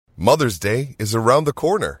Mother's Day is around the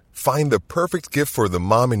corner. Find the perfect gift for the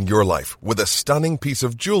mom in your life with a stunning piece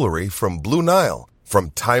of jewelry from Blue Nile.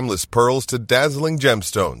 From timeless pearls to dazzling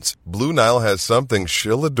gemstones, Blue Nile has something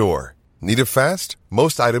she'll adore. Need it fast?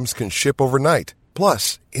 Most items can ship overnight.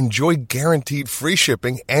 Plus, enjoy guaranteed free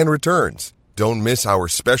shipping and returns. Don't miss our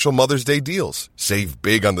special Mother's Day deals. Save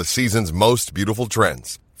big on the season's most beautiful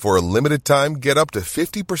trends. For a limited time, get up to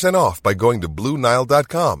 50% off by going to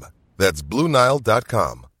BlueNile.com. That's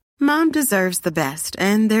BlueNile.com. Mom deserves the best,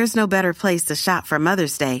 and there's no better place to shop for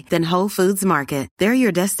Mother's Day than Whole Foods Market. They're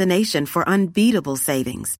your destination for unbeatable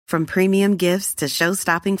savings, from premium gifts to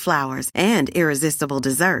show-stopping flowers and irresistible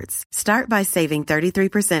desserts. Start by saving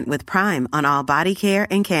 33% with Prime on all body care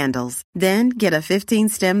and candles. Then get a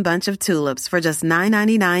 15-stem bunch of tulips for just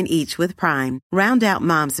 $9.99 each with Prime. Round out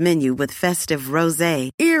Mom's menu with festive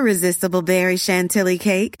rosé, irresistible berry chantilly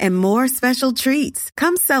cake, and more special treats.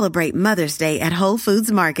 Come celebrate Mother's Day at Whole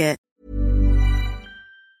Foods Market.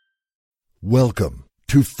 Welcome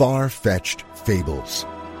to Far-Fetched Fables,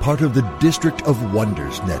 part of the District of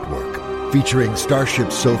Wonders network, featuring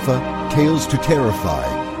Starship Sofa, Tales to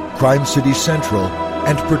Terrify, Crime City Central,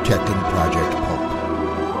 and Protecting Project Pulp.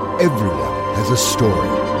 Everyone has a story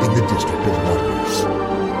in the District of Wonders.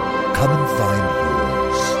 Come and find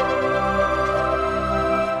yours.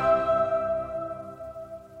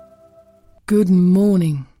 Good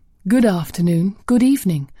morning, good afternoon, good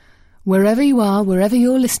evening. Wherever you are, wherever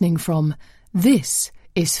you're listening from, this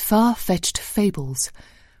is Far-Fetched Fables.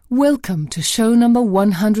 Welcome to show number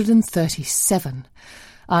 137.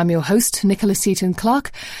 I'm your host, Nicholas Seaton Clark,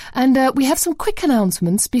 and we have some quick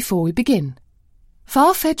announcements before we begin.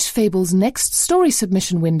 Far-Fetched Fables' next story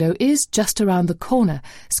submission window is just around the corner,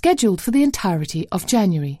 scheduled for the entirety of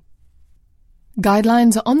January.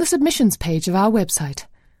 Guidelines are on the submissions page of our website.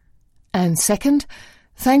 And second,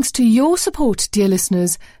 thanks to your support, dear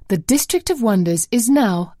listeners, the District of Wonders is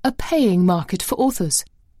now a paying market for authors.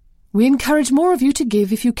 We encourage more of you to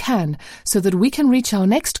give if you can, so that we can reach our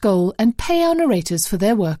next goal and pay our narrators for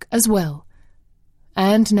their work as well.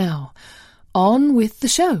 And now, on with the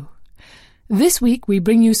show. This week we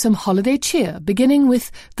bring you some holiday cheer, beginning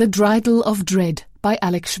with The Dreidel of Dread by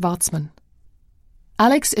Alex Schwartzman.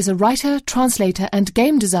 Alex is a writer, translator, and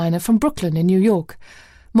game designer from Brooklyn in New York.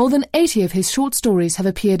 More than 80 of his short stories have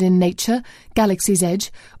appeared in Nature, Galaxy's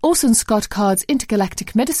Edge, Orson Scott Card's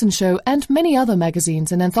Intergalactic Medicine Show, and many other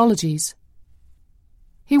magazines and anthologies.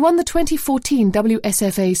 He won the 2014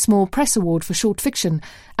 WSFA Small Press Award for Short Fiction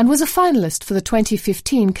and was a finalist for the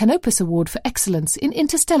 2015 Canopus Award for Excellence in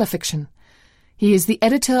Interstellar Fiction. He is the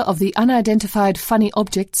editor of the Unidentified Funny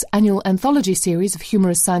Objects annual anthology series of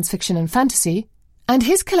humorous science fiction and fantasy, and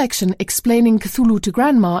his collection Explaining Cthulhu to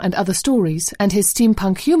Grandma and Other Stories and his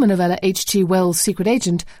steampunk humor novella H.G. Wells' Secret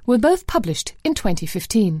Agent were both published in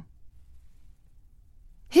 2015.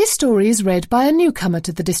 His story is read by a newcomer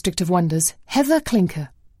to the District of Wonders, Heather Klinker.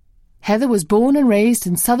 Heather was born and raised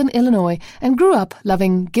in southern Illinois and grew up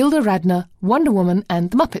loving Gilda Radner, Wonder Woman and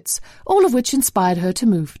the Muppets, all of which inspired her to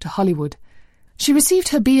move to Hollywood. She received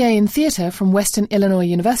her BA in theatre from Western Illinois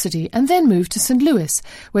University and then moved to St. Louis,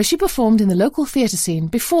 where she performed in the local theatre scene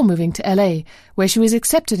before moving to LA, where she was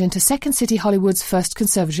accepted into Second City Hollywood's first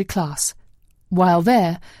conservatory class. While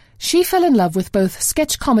there, she fell in love with both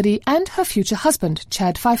sketch comedy and her future husband,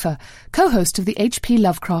 Chad Pfeiffer, co-host of the H.P.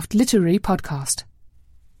 Lovecraft Literary Podcast.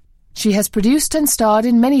 She has produced and starred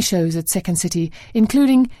in many shows at Second City,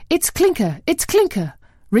 including It's Clinker,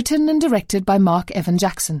 written and directed by Mark Evan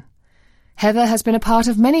Jackson. Heather has been a part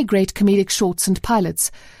of many great comedic shorts and pilots,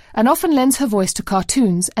 and often lends her voice to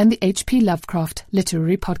cartoons and the H.P. Lovecraft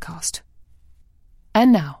Literary Podcast.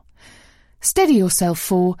 And now, steady yourself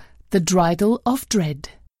for The Dreidel of Dread.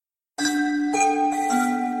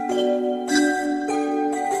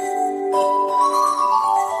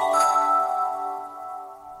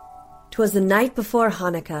 'Twas the night before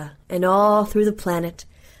Hanukkah, and all through the planet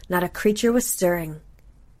not a creature was stirring,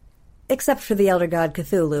 except for the elder god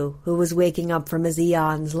Cthulhu, who was waking up from his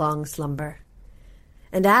eons-long slumber.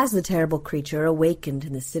 And as the terrible creature awakened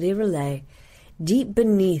in the city of Relay, deep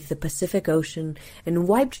beneath the Pacific Ocean, and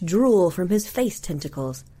wiped drool from his face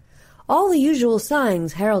tentacles, all the usual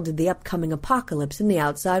signs heralded the upcoming apocalypse in the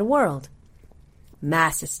outside world.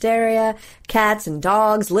 Mass hysteria, cats and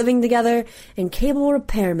dogs living together, and cable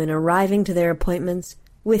repairmen arriving to their appointments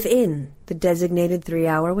within the designated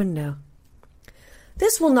 3-hour window.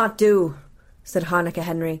 "This will not do," said Hanukkah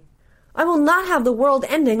Henry. "I will not have the world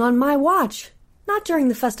ending on my watch, not during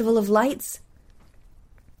the Festival of Lights."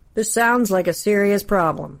 "This sounds like a serious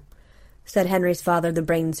problem," said Henry's father, the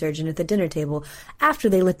brain surgeon, at the dinner table after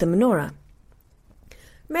they lit the menorah.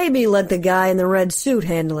 Maybe let the guy in the red suit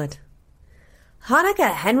handle it.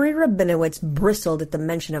 Hanukkah Henry Rabinowitz bristled at the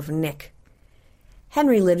mention of Nick.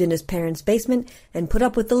 Henry lived in his parents' basement and put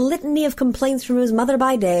up with the litany of complaints from his mother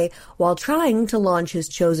by day while trying to launch his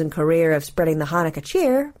chosen career of spreading the Hanukkah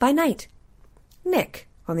cheer by night. Nick,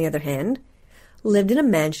 on the other hand, lived in a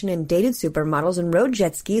mansion and dated supermodels and rode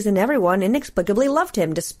jet skis, and everyone inexplicably loved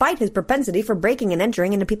him despite his propensity for breaking and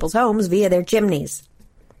entering into people's homes via their chimneys.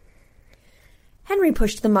 Henry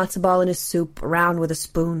pushed the matzo ball in his soup around with a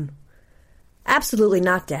spoon. Absolutely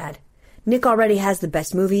not, Dad. Nick already has the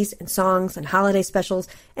best movies and songs and holiday specials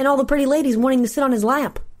and all the pretty ladies wanting to sit on his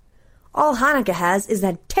lap. All Hanukkah has is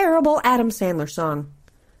that terrible Adam Sandler song.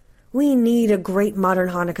 We need a great modern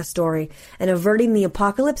Hanukkah story, and averting the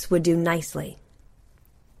apocalypse would do nicely.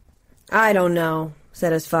 I don't know,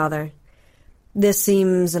 said his father. This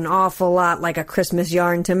seems an awful lot like a Christmas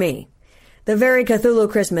yarn to me. The Very Cthulhu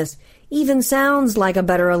Christmas even sounds like a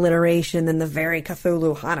better alliteration than the Very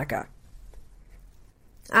Cthulhu Hanukkah.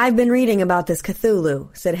 I've been reading about this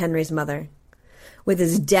Cthulhu, said Henry's mother. With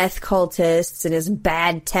his death cultists and his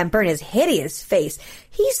bad temper and his hideous face,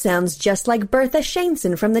 he sounds just like Bertha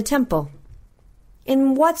Shainson from the temple.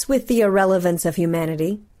 And what's with the irrelevance of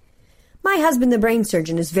humanity? My husband, the brain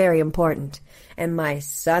surgeon, is very important. And my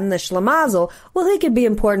son, the schlemazel, well, he could be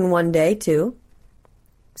important one day, too.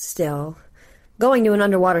 Still, going to an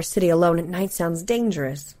underwater city alone at night sounds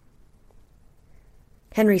dangerous.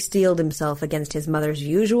 Henry steeled himself against his mother's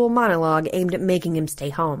usual monologue aimed at making him stay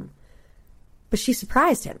home. But she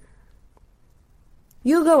surprised him.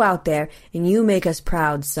 You go out there and you make us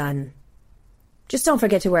proud, son. Just don't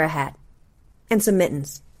forget to wear a hat. And some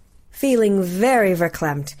mittens. Feeling very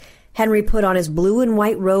verklempt, Henry put on his blue and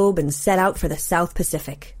white robe and set out for the South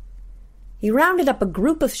Pacific. He rounded up a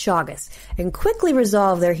group of Shoggoths and quickly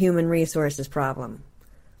resolved their human resources problem.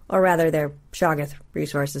 Or rather, their Shoggoth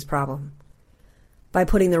resources problem. By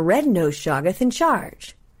putting the red-nosed Shoggoth in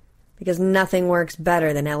charge, because nothing works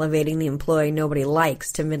better than elevating the employee nobody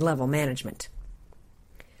likes to mid-level management.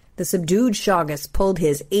 The subdued Shoggoth pulled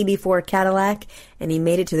his '84 Cadillac, and he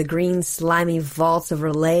made it to the green, slimy vaults of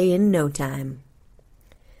Relay in no time.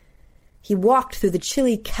 He walked through the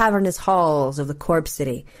chilly, cavernous halls of the Corpse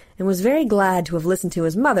City, and was very glad to have listened to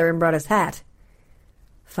his mother and brought his hat.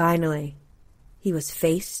 Finally, he was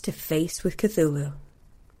face to face with Cthulhu.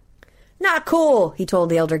 Not cool, he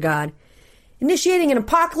told the elder god. Initiating an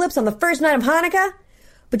apocalypse on the first night of Hanukkah?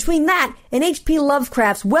 Between that and H.P.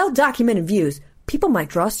 Lovecraft's well-documented views, people might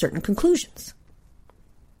draw certain conclusions.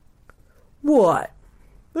 What?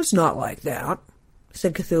 It's not like that,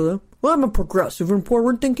 said Cthulhu. I'm a progressive and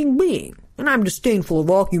forward-thinking being, and I'm disdainful of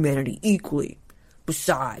all humanity equally.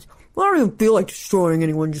 Besides, I don't even feel like destroying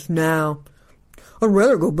anyone just now. I'd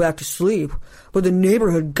rather go back to sleep, but the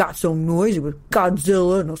neighborhood got so noisy with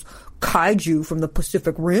Godzilla and those kaiju from the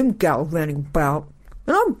Pacific Rim gallivanting about,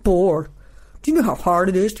 and I'm bored. Do you know how hard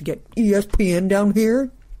it is to get ESPN down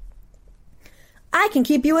here? I can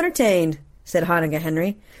keep you entertained, said Hanukkah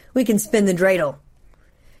Henry. We can spin the dreidel.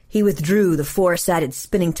 He withdrew the four-sided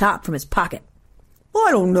spinning top from his pocket. I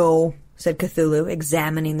don't know, said Cthulhu,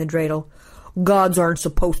 examining the dreidel. Gods aren't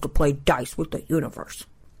supposed to play dice with the universe.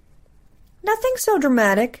 Nothing so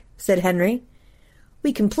dramatic, said Henry.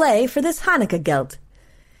 We can play for this Hanukkah geld.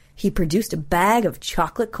 He produced a bag of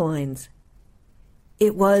chocolate coins.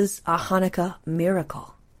 It was a Hanukkah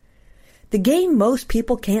miracle. The game most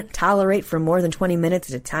people can't tolerate for more than 20 minutes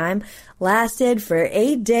at a time lasted for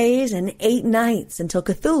 8 days and 8 nights until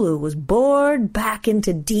Cthulhu was bored back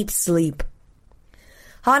into deep sleep.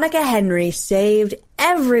 Hanukkah Henry saved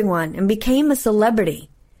everyone and became a celebrity,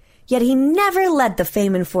 yet he never let the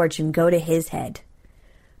fame and fortune go to his head.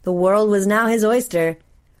 The world was now his oyster,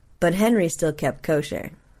 but Henry still kept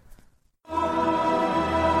kosher.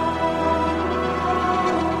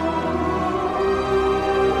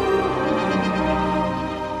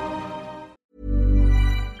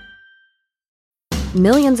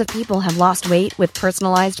 Millions of people have lost weight with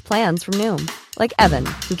personalized plans from Noom. Like Evan,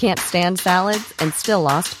 who can't stand salads and still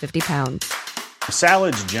lost 50 pounds.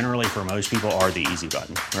 Salads generally for most people are the easy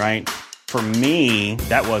button, right? For me,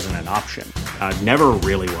 that wasn't an option. I never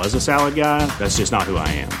really was a salad guy. That's just not who I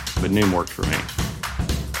am. But Noom worked for me.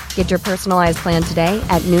 Get your personalized plan today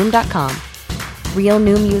at Noom.com. Real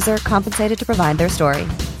Noom user compensated to provide their story.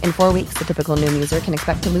 In 4 weeks, the typical Noom user can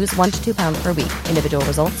expect to lose 1 to 2 pounds per week. Individual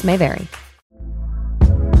results may vary.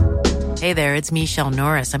 Hey there, it's Michelle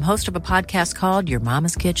Norris. I'm host of a podcast called Your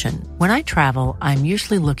Mama's Kitchen. When I travel, I'm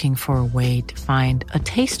usually looking for a way to find a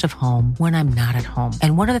taste of home when I'm not at home.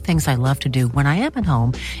 And one of the things I love to do when I am at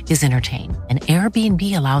home is entertain. And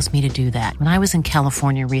Airbnb allows me to do that. When I was in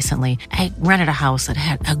California recently, I rented a house that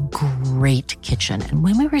had a great kitchen. And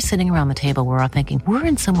when we were sitting around the table, we were all thinking, we're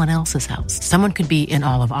in someone else's house. Someone could be in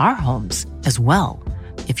all of our homes as well.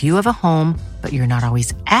 If you have a home, but you're not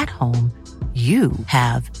always at home, you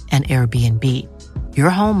have an Airbnb. Your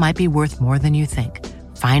home might be worth more than you think.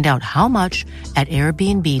 Find out how much at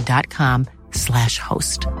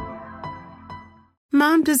airbnb.com/host.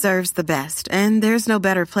 Mom deserves the best, and there's no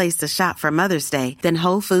better place to shop for Mother's Day than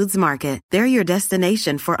Whole Foods Market. They're your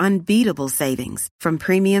destination for unbeatable savings, from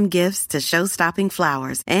premium gifts to show-stopping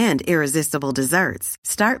flowers and irresistible desserts.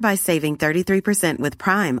 Start by saving 33% with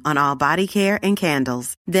Prime on all body care and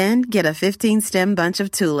candles. Then get a 15-stem bunch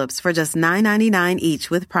of tulips for just $9.99 each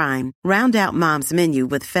with Prime. Round out Mom's menu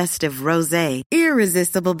with festive rosé,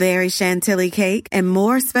 irresistible berry chantilly cake, and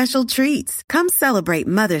more special treats. Come celebrate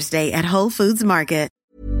Mother's Day at Whole Foods Market.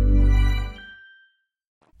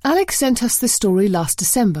 Alex sent us this story last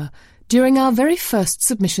December, during our very first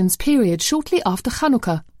submissions period shortly after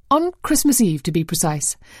Hanukkah, on Christmas Eve to be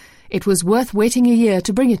precise. It was worth waiting a year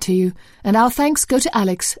to bring it to you, and our thanks go to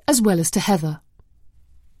Alex as well as to Heather.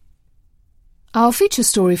 Our feature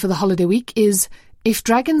story for the holiday week is If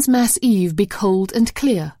Dragon's Mass Eve Be Cold and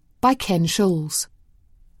Clear by Ken Scholes.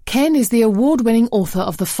 Ken is the award-winning author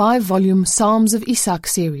of the 5-volume Psalms of Isaac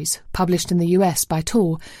series, published in the US by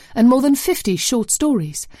Tor, and more than 50 short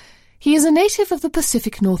stories. He is a native of the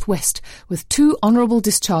Pacific Northwest, with 2 honourable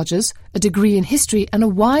discharges, a degree in history, and a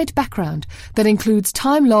wide background that includes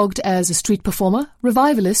time logged as a street performer,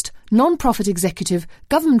 revivalist, non-profit executive,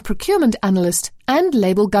 government procurement analyst, and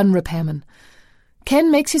label gun repairman. Ken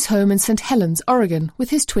makes his home in St. Helens, Oregon, with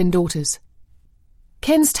his twin daughters.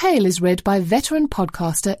 Ken's tale is read by veteran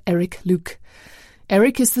podcaster Eric Luke.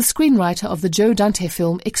 Eric is the screenwriter of the Joe Dante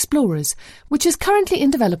film Explorers, which is currently in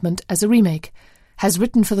development as a remake, has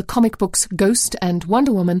written for the comic books Ghost and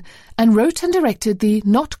Wonder Woman, and wrote and directed the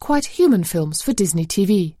Not Quite Human films for Disney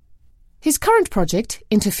TV. His current project,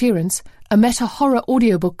 Interference, a meta-horror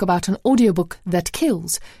audiobook about an audiobook that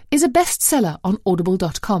kills, is a bestseller on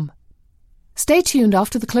audible.com. Stay tuned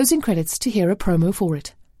after the closing credits to hear a promo for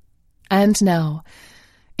it. And now,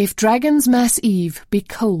 If Dragon's Mass Eve Be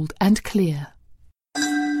Cold and Clear.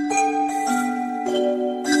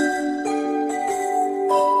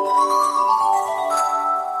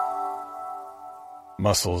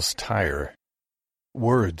 Muscles tire.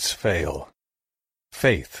 Words fail.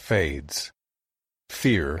 Faith fades.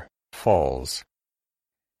 Fear falls.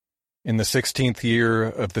 In the 16th year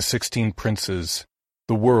of the 16 princes,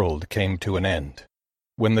 the world came to an end,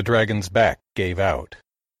 when the dragon's back gave out.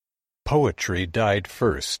 Poetry died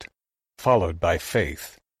first, followed by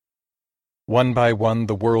faith. One by one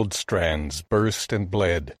the world strands burst and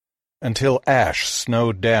bled, until ash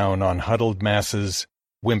snowed down on huddled masses,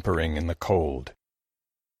 whimpering in the cold.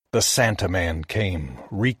 The Santa Man came,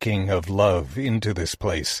 reeking of love, into this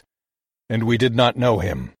place, and we did not know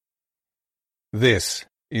him. This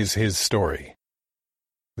is his story.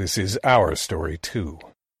 This is our story, too.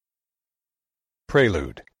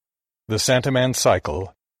 Prelude, The Santa Man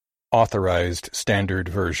Cycle, Authorized Standard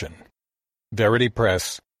Version. Verity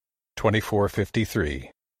Press, 2453,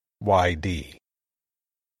 YD.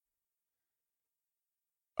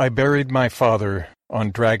 I buried my father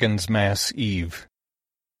on Dragon's Mass Eve.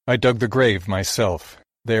 I dug the grave myself,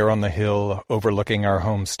 there on the hill overlooking our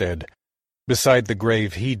homestead, beside the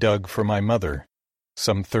grave he dug for my mother,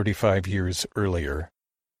 some 35 years earlier.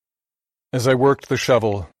 As I worked the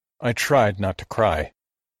shovel, I tried not to cry.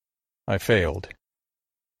 I failed.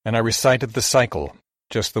 And I recited the cycle,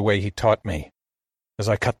 just the way he taught me, as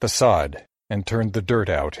I cut the sod and turned the dirt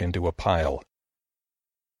out into a pile.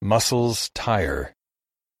 Muscles tire.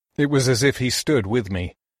 It was as if he stood with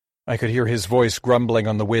me. I could hear his voice grumbling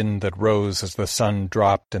on the wind that rose as the sun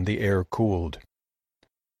dropped and the air cooled.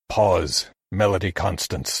 Pause, Melody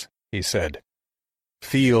Constance, he said.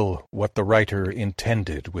 Feel what the writer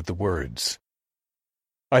intended with the words.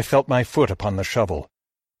 I felt my foot upon the shovel,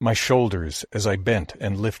 my shoulders as I bent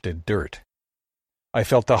and lifted dirt. I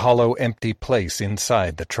felt the hollow, empty place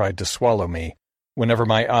inside that tried to swallow me whenever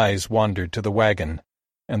my eyes wandered to the wagon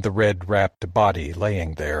and the red-wrapped body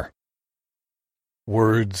laying there.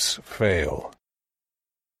 Words fail.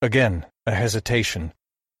 Again, a hesitation,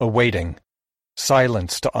 a waiting,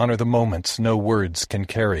 silence to honor the moments no words can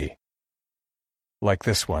carry. Like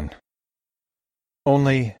this one.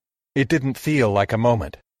 Only, it didn't feel like a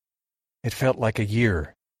moment. It felt like a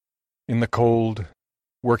year. In the cold,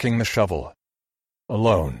 working the shovel.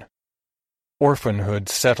 Alone. Orphanhood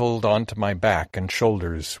settled onto my back and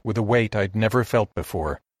shoulders with a weight I'd never felt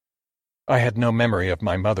before. I had no memory of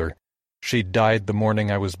my mother. She'd died the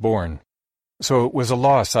morning I was born, so it was a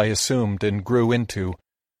loss I assumed and grew into,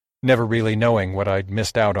 never really knowing what I'd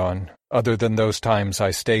missed out on, other than those times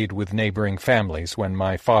I stayed with neighboring families when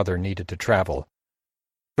my father needed to travel.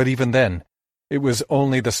 But even then, it was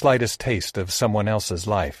only the slightest taste of someone else's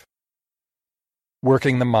life.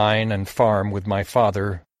 Working the mine and farm with my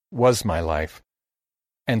father was my life,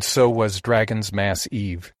 and so was Dragon's Mass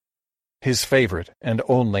Eve, his favorite and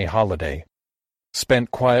only holiday,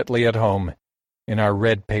 spent quietly at home, in our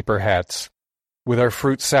red paper hats, with our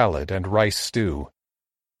fruit salad and rice stew,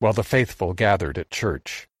 while the faithful gathered at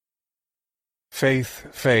church. Faith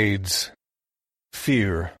fades,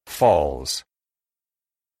 fear falls.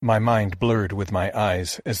 My mind blurred with my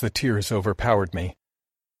eyes as the tears overpowered me.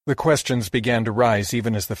 The questions began to rise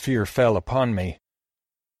even as the fear fell upon me.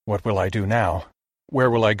 What will I do now? Where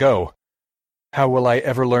will I go? How will I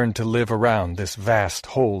ever learn to live around this vast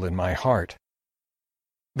hole in my heart?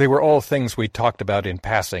 They were all things we talked about in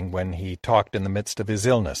passing when he talked in the midst of his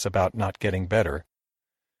illness about not getting better.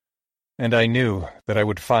 And I knew that I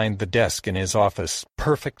would find the desk in his office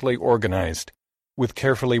perfectly organized, with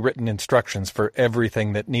carefully written instructions for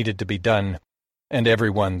everything that needed to be done and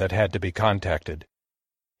everyone that had to be contacted.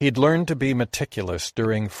 He'd learned to be meticulous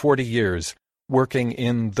during 40 years working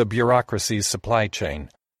in the bureaucracy's supply chain,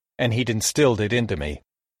 and he'd instilled it into me.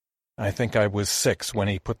 I think I was 6 when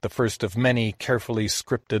he put the first of many carefully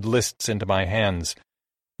scripted lists into my hands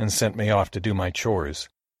and sent me off to do my chores.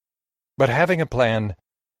 But having a plan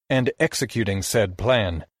and executing said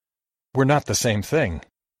plan were not the same thing.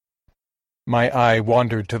 My eye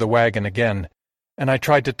wandered to the wagon again, and I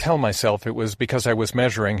tried to tell myself it was because I was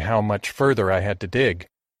measuring how much further I had to dig.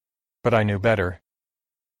 But I knew better.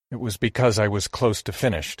 It was because I was close to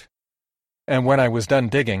finished. And when I was done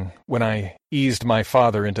digging, when I eased my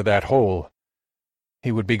father into that hole,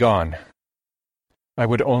 he would be gone. I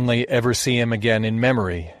would only ever see him again in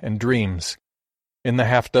memory and dreams, in the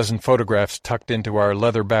half-dozen photographs tucked into our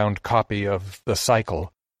leather-bound copy of The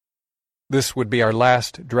Cycle. This would be our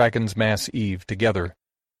last Dragon's Mass Eve together,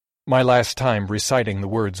 my last time reciting the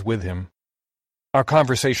words with him. Our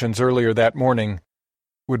conversations earlier that morning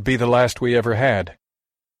would be the last we ever had,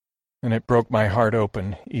 and it broke my heart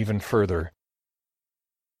open even further.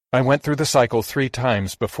 I went through the cycle 3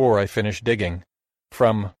 times before I finished digging,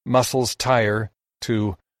 from Muscles Tire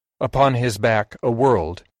to Upon His Back a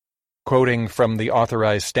World, quoting from the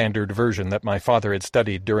authorized standard version that my father had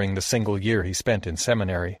studied during the single year he spent in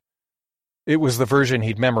seminary. It was the version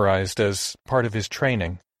he'd memorized as part of his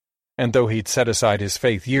training, and though he'd set aside his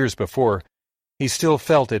faith years before, he still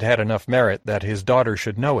felt it had enough merit that his daughter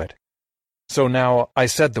should know it. So now I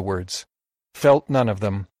said the words, felt none of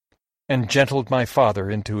them, and gentled my father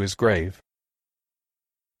into his grave.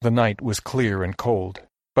 The night was clear and cold,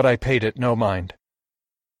 but I paid it no mind.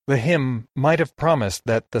 The hymn might have promised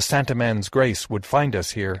that the Santa Man's grace would find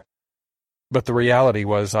us here, but the reality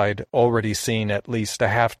was I'd already seen at least a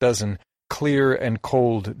half-dozen clear and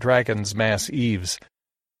cold Dragon's Mass Eves,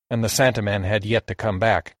 and the Santa Man had yet to come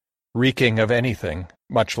back, reeking of anything,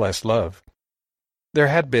 much less love. There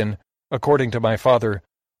had been, according to my father,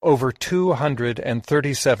 over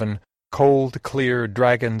 237 cold, clear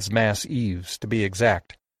Dragon's Mass Eves, to be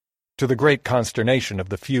exact, to the great consternation of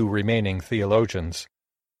the few remaining theologians.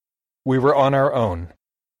 We were on our own.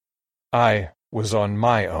 I was on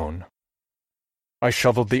my own. I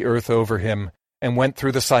shoveled the earth over him and went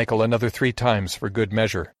through the cycle another 3 times for good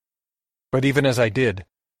measure. But even as I did,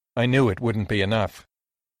 I knew it wouldn't be enough.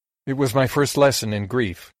 It was my first lesson in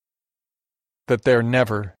grief, that there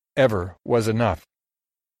never, ever was enough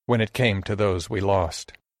when it came to those we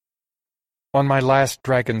lost. On my last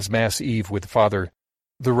Dragon's Mass Eve with Father,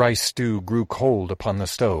 the rice stew grew cold upon the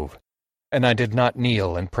stove, and I did not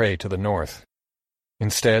kneel and pray to the north.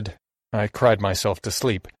 Instead, I cried myself to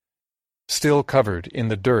sleep, still covered in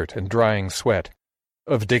the dirt and drying sweat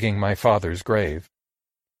of digging my father's grave.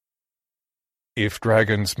 If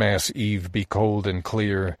Dragon's Mass Eve be cold and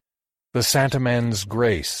clear, the Santa Man's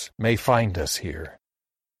grace may find us here.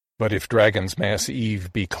 But if Dragon's Mass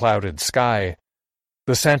Eve be clouded sky,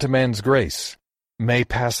 the Santa Man's grace may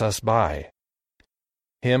pass us by.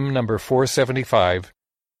 Hymn number 475,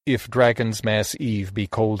 If Dragon's Mass Eve be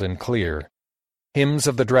cold and clear. Hymns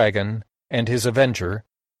of the Dragon and His Avenger,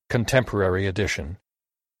 Contemporary Edition.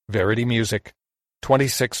 Verity Music,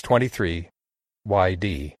 2623,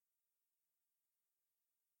 YD.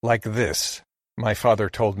 Like this, my father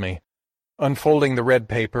told me, unfolding the red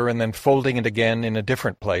paper and then folding it again in a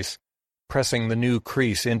different place, pressing the new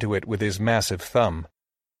crease into it with his massive thumb.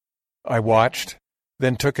 I watched,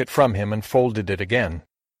 then took it from him and folded it again.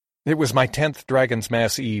 It was my 10th Dragon's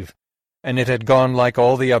Mass Eve, and it had gone like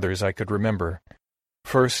all the others I could remember.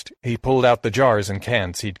 First, he pulled out the jars and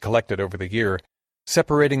cans he'd collected over the year,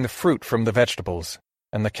 separating the fruit from the vegetables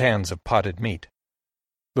and the cans of potted meat.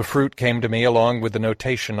 The fruit came to me along with the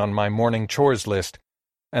notation on my morning chores list,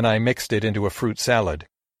 and I mixed it into a fruit salad.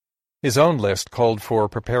 His own list called for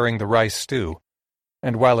preparing the rice stew,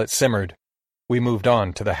 and while it simmered, we moved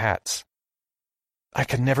on to the hats. "I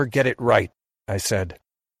can never get it right," I said.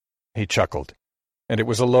 He chuckled, and it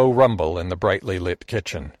was a low rumble in the brightly lit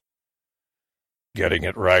kitchen. "Getting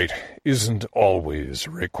it right isn't always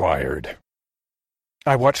required."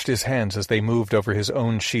 I watched his hands as they moved over his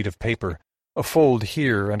own sheet of paper, a fold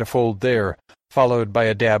here and a fold there, followed by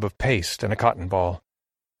a dab of paste and a cotton ball.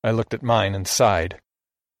 I looked at mine and sighed.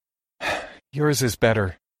 "Yours is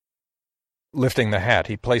better." Lifting the hat,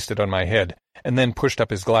 he placed it on my head, and then pushed up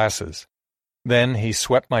his glasses. Then he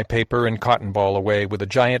swept my paper and cotton ball away with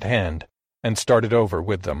a giant hand, and started over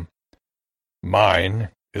with them.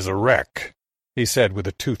 "Mine is a wreck," he said with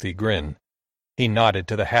a toothy grin. He nodded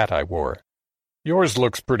to the hat I wore. "Yours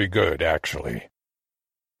looks pretty good, actually."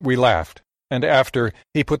 We laughed, and after,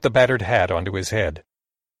 he put the battered hat onto his head.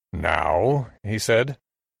 "Now," he said,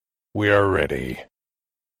 "we are ready."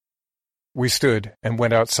 We stood and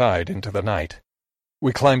went outside into the night.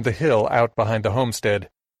 We climbed the hill out behind the homestead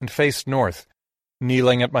and faced north,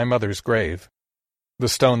 kneeling at my mother's grave. The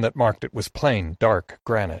stone that marked it was plain, dark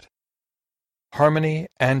granite. Harmony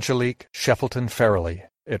Angelique Sheffleton Farrelly,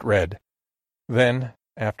 it read. Then,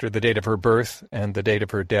 after the date of her birth and the date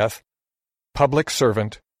of her death, public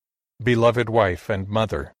servant, beloved wife and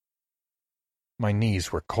mother. My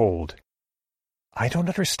knees were cold. "I don't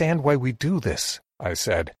understand why we do this," I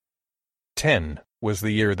said. 10 was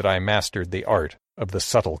the year that I mastered the art of the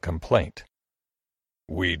subtle complaint.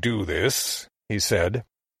 "We do this," he said,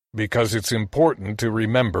 "because it's important to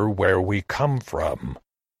remember where we come from."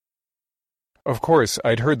 Of course,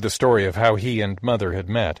 I'd heard the story of how he and Mother had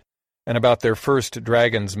met, and about their first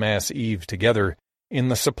Dragon's Mass Eve together in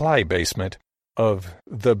the supply basement of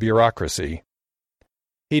the bureaucracy.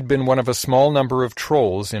 He'd been one of a small number of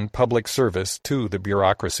trolls in public service to the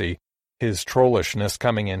bureaucracy, his trollishness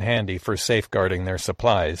coming in handy for safeguarding their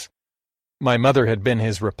supplies. My mother had been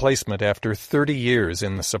his replacement after 30 years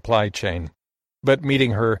in the supply chain, but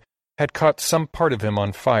meeting her had caught some part of him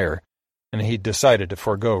on fire, and he'd decided to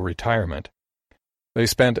forego retirement. They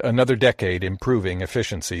spent another decade improving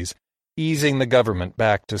efficiencies, easing the government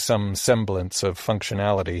back to some semblance of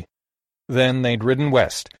functionality. Then they'd ridden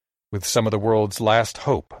west, with some of the world's last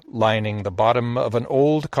hope lining the bottom of an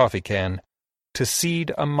old coffee can, to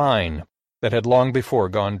seed a mine that had long before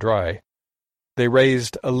gone dry. They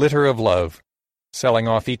raised a litter of love, selling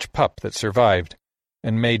off each pup that survived,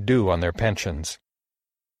 and made do on their pensions.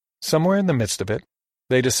 Somewhere in the midst of it,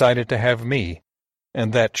 they decided to have me,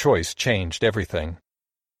 and that choice changed everything.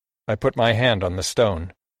 I put my hand on the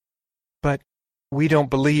stone. "But we don't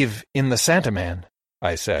believe in the Santa Man,"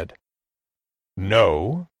 I said.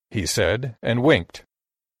 "No," he said, and winked.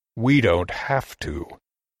 "We don't have to."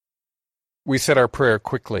 We said our prayer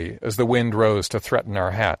quickly as the wind rose to threaten our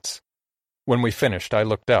hats. When we finished, I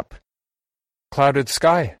looked up. "Clouded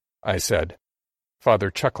sky," I said. Father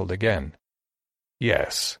chuckled again.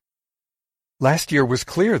 "Yes." "Last year was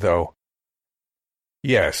clear, though."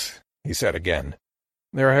 "Yes," he said again.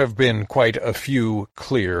 "There have been quite a few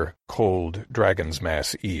clear, cold Dragon's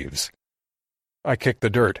Mass Eves." I kicked the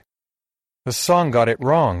dirt. "The song got it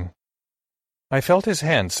wrong." I felt his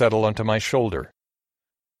hand settle onto my shoulder.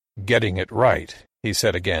 "Getting it right," he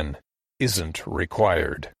said again, "isn't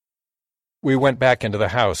required." We went back into the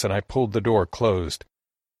house, and I pulled the door closed.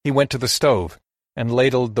 He went to the stove and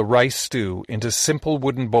ladled the rice stew into simple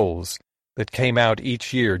wooden bowls that came out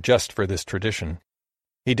each year just for this tradition.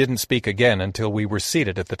 He didn't speak again until we were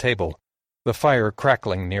seated at the table, the fire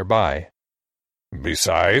crackling nearby.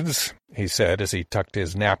 "Besides," he said as he tucked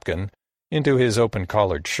his napkin into his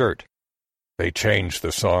open-collared shirt, "they changed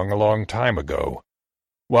the song a long time ago.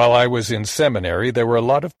 While I was in seminary, there were a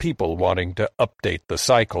lot of people wanting to update the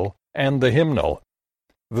cycle and the hymnal.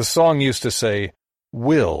 The song used to say,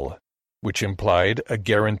 'will,' which implied a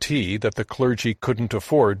guarantee that the clergy couldn't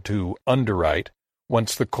afford to underwrite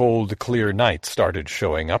once the cold, clear night started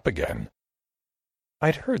showing up again."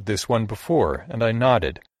 I'd heard this one before, and I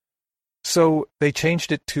nodded. "So they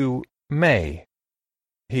changed it to May."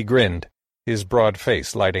 He grinned, his broad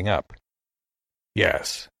face lighting up.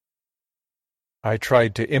 "Yes." I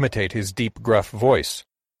tried to imitate his deep, gruff voice.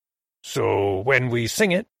 "So when we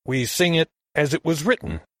sing it as it was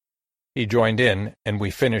written." He joined in, and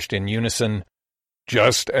we finished in unison,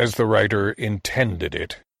 "Just as the writer intended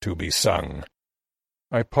it to be sung."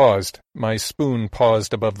 I paused. My spoon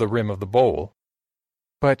paused above the rim of the bowl.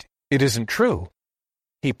 "But it isn't true."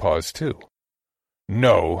 He paused too.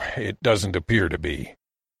 "No, it doesn't appear to be."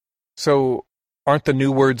 "So, aren't the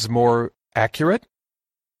new words more accurate?"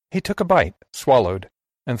 He took a bite, swallowed,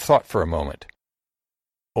 and thought for a moment.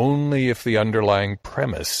 "Only if the underlying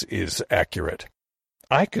premise is accurate.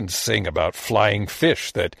 I can sing about flying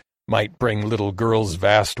fish that might bring little girls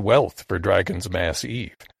vast wealth for Dragon's Mass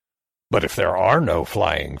Eve. But if there are no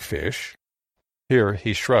flying fish—" Here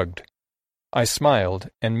he shrugged. I smiled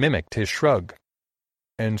and mimicked his shrug.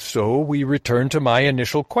 "And so we return to my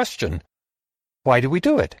initial question. Why do we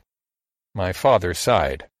do it?" My father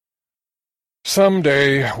sighed. "Some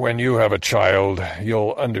day, when you have a child,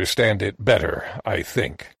 you'll understand it better, I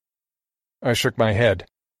think." I shook my head.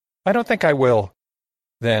 "I don't think I will."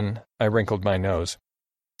 Then I wrinkled my nose.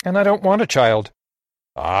 "And I don't want a child."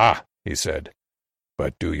 "Ah," he said.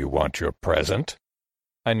 "But do you want your present?"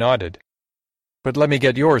 I nodded. "But let me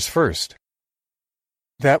get yours first."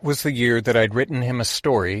 That was the year that I'd written him a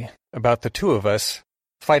story about the two of us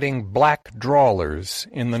fighting black drawlers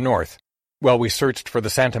in the north, while we searched for the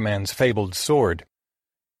Santaman's fabled sword.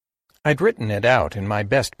 I'd written it out in my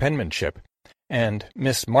best penmanship, and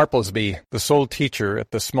Miss Marplesby, the sole teacher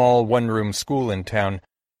at the small one-room school in town,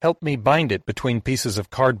 helped me bind it between pieces of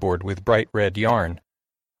cardboard with bright red yarn.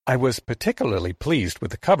 I was particularly pleased with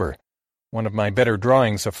the cover, one of my better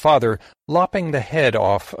drawings of Father lopping the head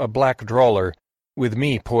off a black drawler, with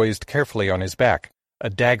me poised carefully on his back, a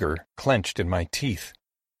dagger clenched in my teeth.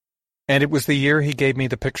 And it was the year he gave me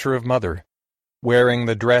the picture of Mother, wearing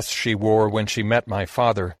the dress she wore when she met my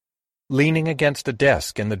father, leaning against a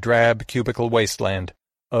desk in the drab cubicle wasteland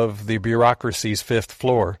of the bureaucracy's 5th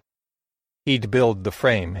floor. He'd build the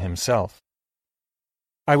frame himself.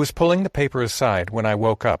 I was pulling the paper aside when I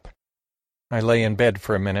woke up. I lay in bed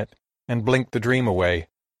for a minute and blinked the dream away.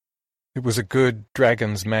 It was a good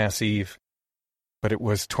Dragon's Mass Eve, but it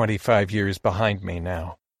was 25 years behind me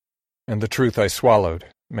now, and the truth I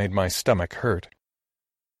swallowed made my stomach hurt.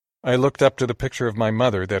 I looked up to the picture of my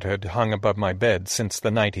mother that had hung above my bed since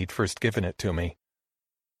the night he'd first given it to me.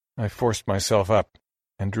 I forced myself up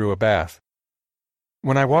and drew a bath.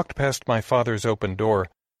 When I walked past my father's open door,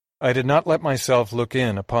 I did not let myself look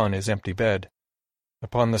in upon his empty bed,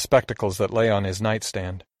 upon the spectacles that lay on his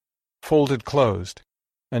nightstand, folded closed,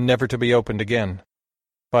 and never to be opened again,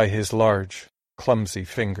 by his large, clumsy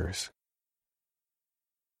fingers.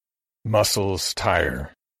 Muscles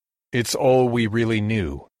tire. It's all we really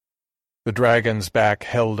knew. The dragon's back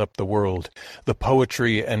held up the world. The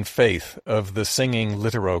poetry and faith of the singing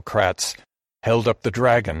literocrats held up the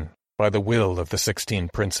dragon by the will of the 16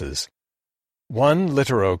 princes. One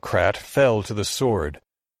literocrat fell to the sword,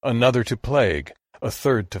 another to plague, a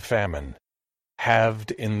third to famine.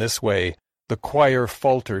 Halved in this way, the choir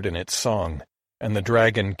faltered in its song, and the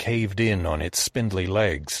dragon caved in on its spindly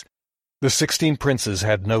legs. The 16 princes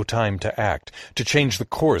had no time to act, to change the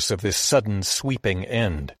course of this sudden sweeping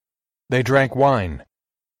end. They drank wine,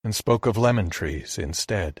 and spoke of lemon trees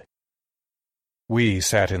instead. We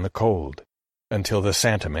sat in the cold, until the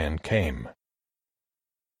Santaman came.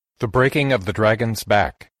 The Breaking of the Dragon's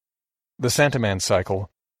Back. The Santaman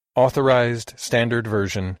Cycle, Authorized Standard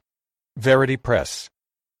Version, Verity Press,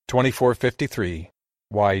 2453,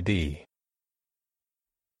 YD.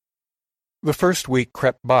 The first week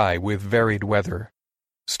crept by with varied weather.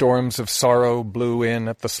 Storms of sorrow blew in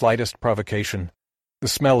at the slightest provocation, the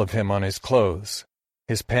smell of him on his clothes,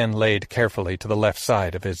 his pen laid carefully to the left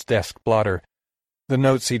side of his desk blotter, the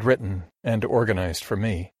notes he'd written and organized for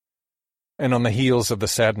me. And on the heels of the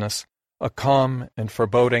sadness, a calm and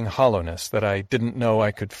foreboding hollowness that I didn't know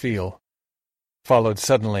I could feel, followed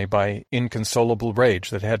suddenly by inconsolable rage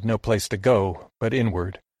that had no place to go but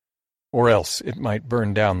inward, or else it might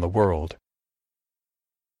burn down the world.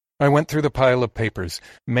 I went through the pile of papers,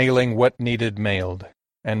 mailing what needed mailed,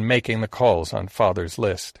 and making the calls on Father's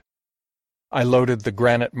list. I loaded the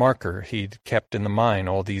granite marker he'd kept in the mine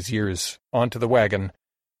all these years onto the wagon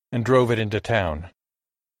and drove it into town.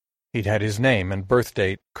 He'd had his name and birth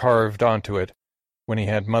date carved onto it when he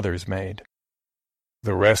had Mother's made.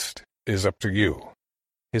 "The rest is up to you,"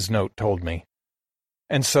 his note told me.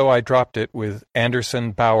 And so I dropped it with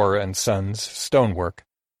Anderson, Bauer and Sons stonework,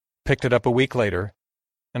 picked it up a week later,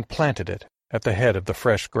 and planted it at the head of the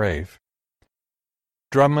fresh grave.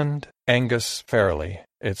 Drummond Angus Farrelly,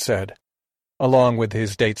 it said, along with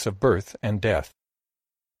his dates of birth and death.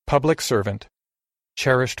 Public servant,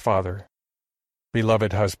 cherished father,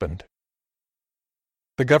 beloved husband.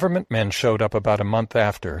 The government men showed up about a month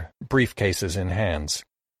after, briefcases in hands.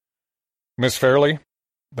 "Miss Fairley?"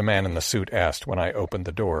 the man in the suit asked when I opened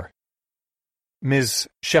the door. "Ms.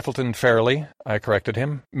 Sheffelton Fairley," I corrected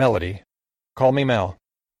him. "Melody. Call me Mel."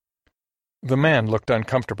 The man looked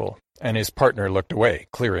uncomfortable, and his partner looked away,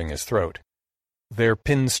 clearing his throat. Their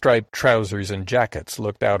pinstriped trousers and jackets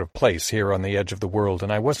looked out of place here on the edge of the world,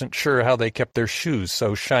 and I wasn't sure how they kept their shoes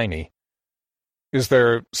so shiny. "Is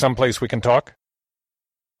there some place we can talk?"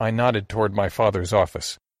 I nodded toward my father's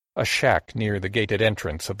office, a shack near the gated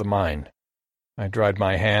entrance of the mine. I dried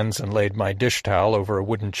my hands and laid my dish towel over a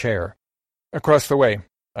wooden chair. "Across the way,"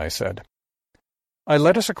 I said. I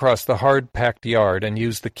led us across the hard-packed yard and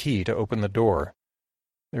used the key to open the door.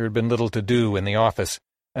 There had been little to do in the office,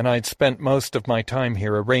 and I'd spent most of my time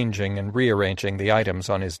here arranging and rearranging the items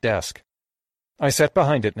on his desk. I sat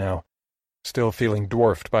behind it now, still feeling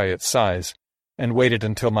dwarfed by its size, and waited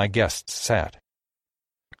until my guests sat.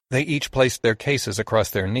 They each placed their cases across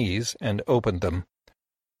their knees and opened them.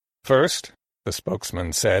 "First," the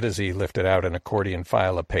spokesman said as he lifted out an accordion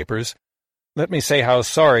file of papers, "let me say how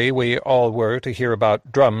sorry we all were to hear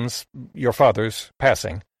about Drum's, your father's,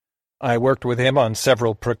 passing. I worked with him on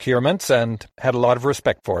several procurements and had a lot of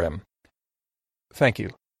respect for him." "Thank you."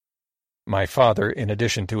 My father, in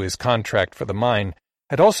addition to his contract for the mine,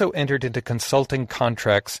 had also entered into consulting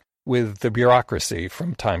contracts with the bureaucracy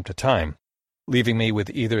from time to time, leaving me with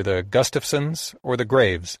either the Gustafsons or the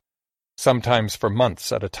Graves, sometimes for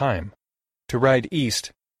months at a time, to ride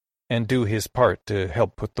east and do his part to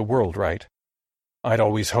help put the world right. I'd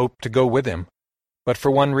always hoped to go with him, but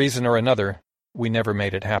for one reason or another, we never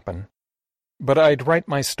made it happen. But I'd write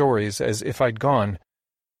my stories as if I'd gone,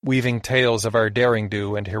 weaving tales of our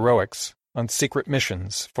daring-do and heroics on secret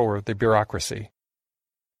missions for the bureaucracy.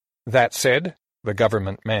 "That said," the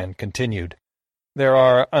government man continued, "there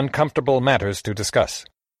are uncomfortable matters to discuss."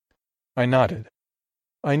 I nodded.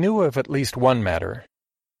 I knew of at least one matter,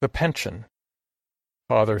 the pension.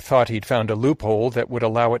 Father thought he'd found a loophole that would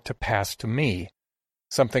allow it to pass to me,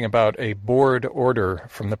 something about a board order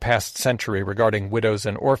from the past century regarding widows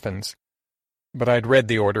and orphans, but I'd read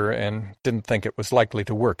the order and didn't think it was likely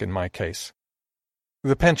to work in my case.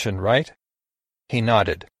 "The pension, right?" He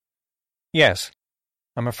nodded. "Yes.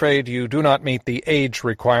 I'm afraid you do not meet the age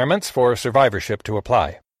requirements for survivorship to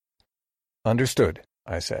apply." "Understood,"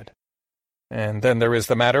 I said. "And then there is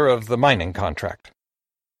the matter of the mining contract."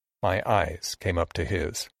 My eyes came up to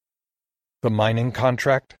his. "The mining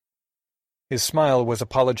contract?" His smile was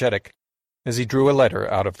apologetic as he drew a letter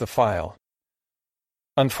out of the file.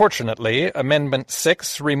 "Unfortunately, Amendment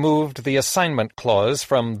 6 removed the assignment clause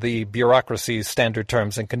from the bureaucracy's standard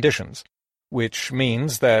terms and conditions, which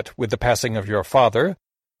means that with the passing of your father,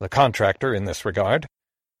 the contractor in this regard,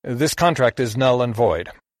 this contract is null and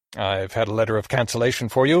void. I've had a letter of cancellation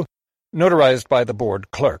for you, notarized by the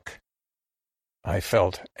board clerk." I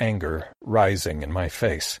felt anger rising in my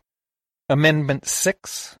face. "Amendment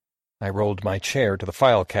 6? I rolled my chair to the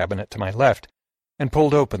file cabinet to my left and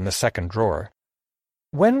pulled open the second drawer.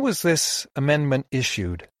 "When was this amendment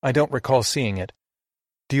issued? I don't recall seeing it.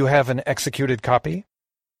 Do you have an executed copy?"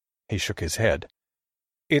 He shook his head.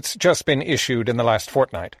 "It's just been issued in the last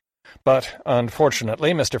fortnight. But,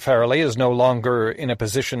 unfortunately, Mr. Farrelly is no longer in a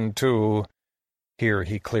position to—" Here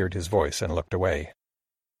he cleared his voice and looked away.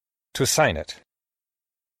 "To sign it."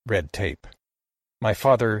 Red tape. My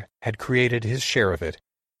father had created his share of it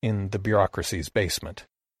in the bureaucracy's basement.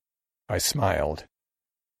 I smiled.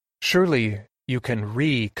 "Surely you can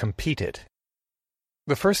re-compete it."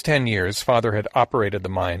 The first 10 years, Father had operated the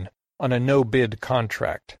mine on a no-bid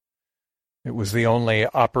contract. It was the only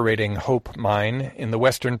operating Hope mine in the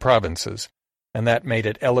western provinces, and that made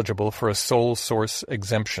it eligible for a sole source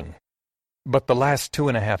exemption. But the last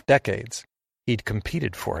 2.5 decades, he'd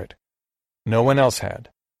competed for it. No one else had,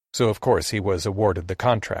 so of course he was awarded the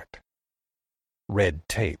contract. Red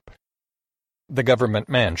tape. The government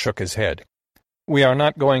man shook his head. "We are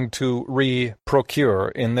not going to re-procure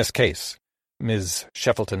in this case, Ms.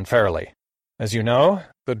 Sheffelton Farrelly. As you know,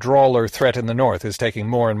 the Drawler threat in the north is taking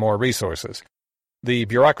more and more resources. The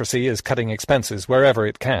bureaucracy is cutting expenses wherever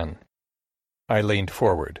it can." I leaned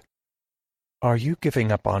forward. "Are you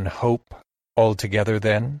giving up on Hope altogether,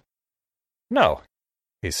 then?" "No,"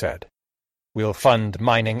 he said. "We'll fund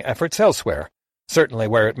mining efforts elsewhere, certainly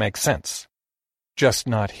where it makes sense." "Just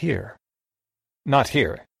not here." "Not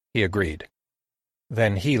here," he agreed.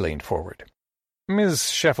 Then he leaned forward. "Ms.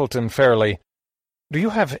 Sheffelton Farrelly, do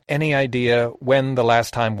you have any idea when the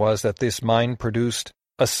last time was that this mine produced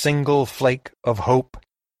a single flake of hope?"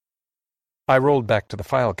 I rolled back to the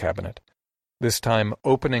file cabinet, this time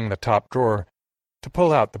opening the top drawer to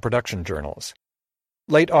pull out the production journals.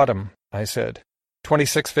 "Late autumn," I said.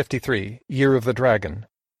 2653, year of the dragon.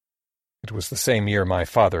 It was the same year my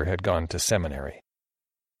father had gone to seminary.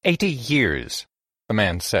 80 years, the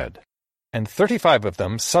man said, and 35 of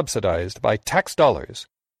them subsidized by tax dollars,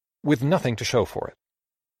 with nothing to show for it.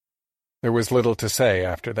 There was little to say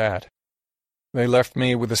after that. They left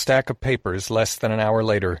me with a stack of papers less than an hour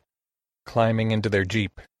later, climbing into their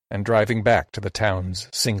jeep and driving back to the town's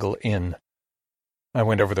single inn. I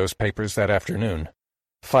went over those papers that afternoon,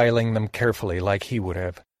 filing them carefully like he would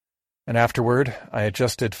have, and afterward I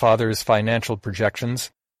adjusted Father's financial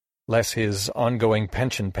projections, less his ongoing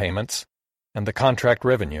pension payments, and the contract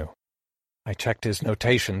revenue. I checked his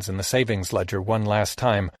notations in the savings ledger one last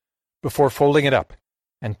time, before folding it up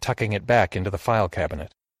and tucking it back into the file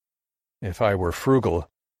cabinet. If I were frugal,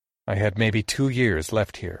 I had maybe 2 years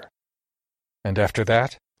left here. And after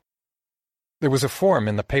that? There was a form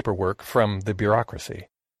in the paperwork from the bureaucracy,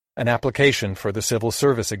 an application for the civil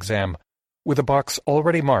service exam, with a box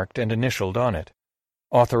already marked and initialed on it,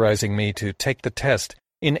 authorizing me to take the test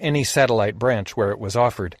in any satellite branch where it was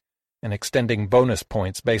offered, and extending bonus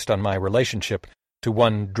points based on my relationship to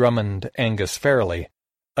one Drummond Angus Fairley,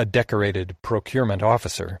 a decorated procurement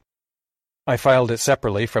officer. I filed it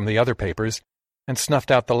separately from the other papers and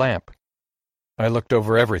snuffed out the lamp. I looked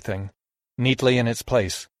over everything, neatly in its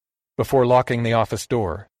place, before locking the office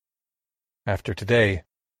door. After today,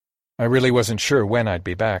 I really wasn't sure when I'd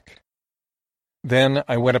be back. Then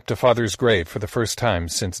I went up to Father's grave for the first time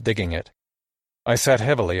since digging it. I sat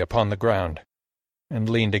heavily upon the ground and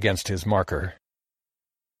leaned against his marker.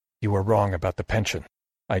 "You were wrong about the pension,"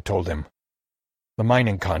 I told him. "The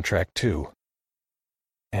mining contract, too."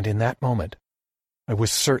 And in that moment, I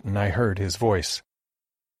was certain I heard his voice.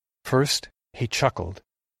 First, he chuckled.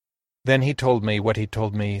 Then he told me what he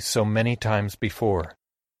told me so many times before.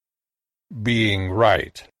 "Being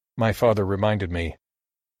right," my father reminded me,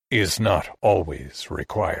 "is not always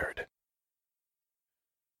required."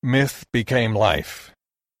 Myth became life.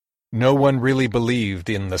 No one really believed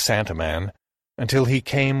in the Santa Man until he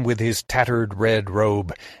came with his tattered red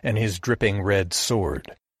robe and his dripping red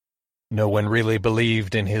sword. No one really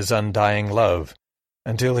believed in his undying love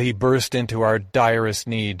until he burst into our direst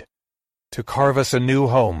need to carve us a new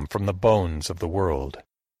home from the bones of the world.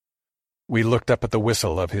 We looked up at the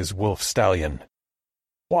whistle of his wolf stallion.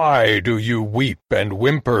 "Why do you weep and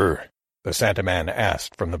whimper?" the Santa Man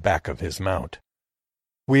asked from the back of his mount.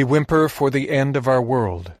 "We whimper for the end of our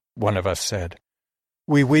world," one of us said.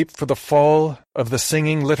 "We weep for the fall of the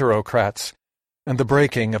singing literocrats and the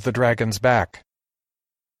breaking of the dragon's back."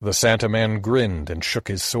 The Santa Man grinned and shook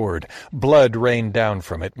his sword. Blood rained down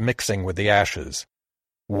from it, mixing with the ashes.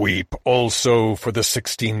 "Weep also for the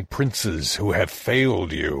 16 princes who have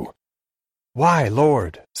failed you." "Why,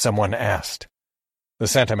 Lord?" someone asked. The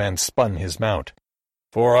Santa Man spun his mount.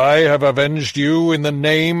 "For I have avenged you in the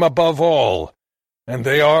name above all, and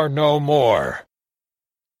they are no more."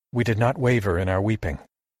 We did not waver in our weeping.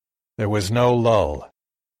 There was no lull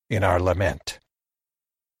in our lament.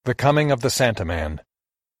 The Coming of the Santa Man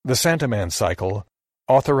Cycle,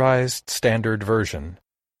 Authorized Standard Version,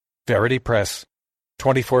 Verity Press,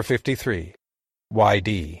 2453,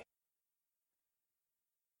 YD.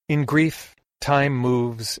 In grief, time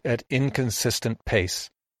moves at inconsistent pace,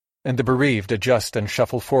 and the bereaved adjust and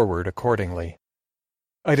shuffle forward accordingly.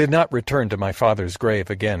 I did not return to my father's grave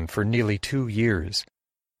again for nearly 2 years,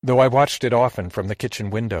 though I watched it often from the kitchen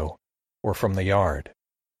window or from the yard.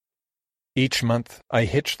 Each month I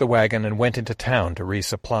hitched the wagon and went into town to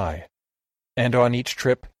resupply, and on each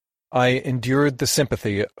trip I endured the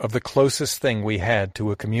sympathy of the closest thing we had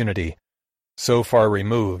to a community so far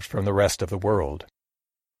removed from the rest of the world.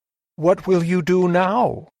 "What will you do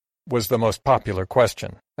now?" was the most popular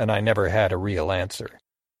question, and I never had a real answer.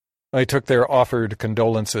 I took their offered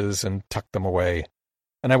condolences and tucked them away,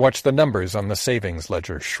 and I watched the numbers on the savings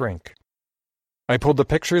ledger shrink. I pulled the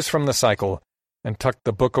pictures from the cycle and tucked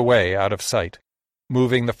the book away out of sight,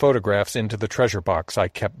 moving the photographs into the treasure box I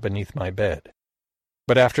kept beneath my bed.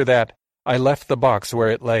 But after that, I left the box where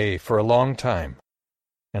it lay for a long time,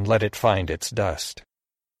 and let it find its dust.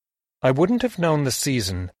 I wouldn't have known the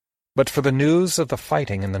season but for the news of the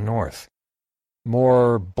fighting in the north.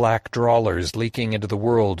 More black drawlers leaking into the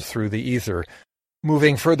world through the ether,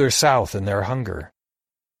 moving further south in their hunger.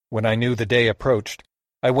 When I knew the day approached,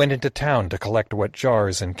 I went into town to collect what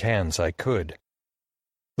jars and cans I could.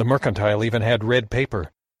 The mercantile even had red paper,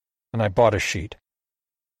 and I bought a sheet.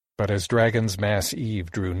 But as Dragon's Mass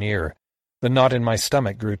Eve drew near, the knot in my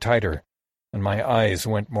stomach grew tighter, and my eyes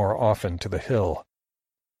went more often to the hill.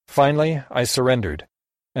 Finally, I surrendered,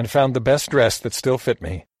 and found the best dress that still fit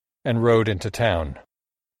me, and rode into town.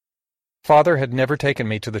 Father had never taken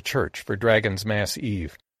me to the church for Dragon's Mass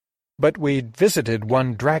Eve, but we'd visited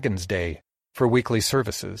one Dragon's Day for weekly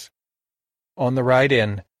services. On the ride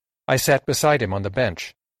in, I sat beside him on the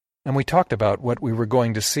bench, and we talked about what we were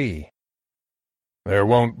going to see. "There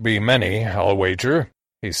won't be many, I'll wager,"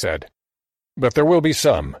 he said, "but there will be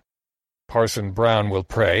some. Parson Brown will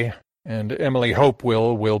pray, and Emily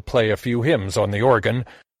Hopewell will play a few hymns on the organ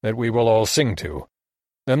that we will all sing to.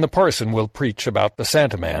 Then the parson will preach about the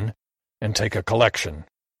Santa Man and take a collection."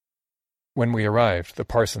 When we arrived, the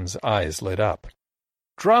parson's eyes lit up.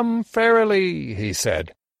 "Drum Fairley," he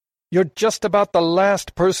said, "you're just about the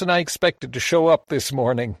last person I expected to show up this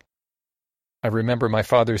morning." I remember my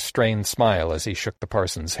father's strained smile as he shook the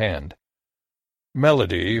parson's hand.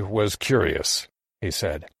 "Melody was curious," he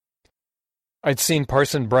said. I'd seen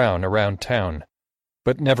Parson Brown around town,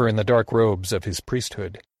 but never in the dark robes of his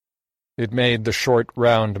priesthood. It made the short,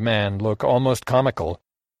 round man look almost comical.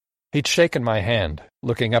 He'd shaken my hand,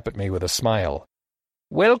 looking up at me with a smile.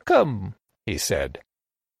 "Welcome," he said.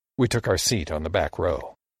 We took our seat on the back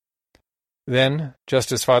row. Then,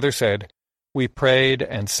 just as Father said, we prayed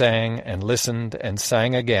and sang and listened and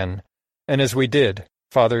sang again, and as we did,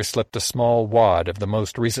 Father slipped a small wad of the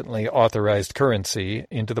most recently authorized currency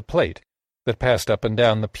into the plate that passed up and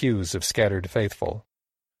down the pews of scattered faithful.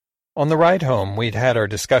 On the ride home we'd had our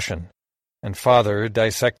discussion, and Father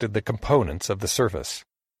dissected the components of the service.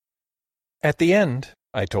 "At the end,"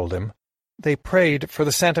 I told him, "they prayed for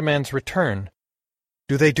the Santa Man's return.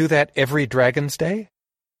 Do they do that every Dragon's Day?"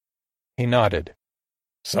 He nodded.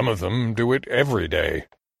 "Some of them do it every day."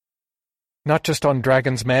 "Not just on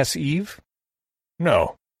Dragon's Mass Eve?"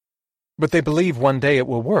 "No." "But they believe one day it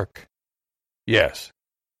will work." "Yes."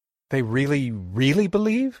 "They really, really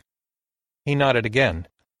believe?" He nodded again.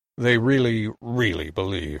 "They really, really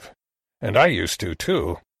believe. And I used to,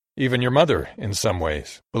 too. Even your mother, in some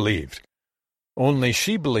ways, believed. Only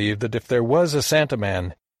she believed that if there was a Santa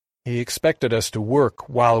Man, he expected us to work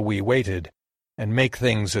while we waited and make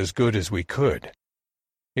things as good as we could."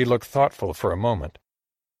 He looked thoughtful for a moment.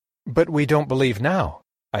 "But we don't believe now,"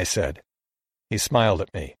 I said. He smiled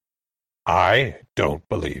at me. "I don't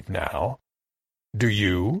believe now. Do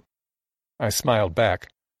you?" I smiled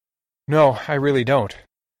back. "No, I really don't.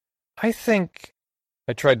 I think—"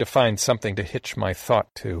 I tried to find something to hitch my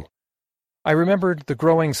thought to. I remembered the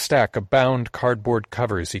growing stack of bound cardboard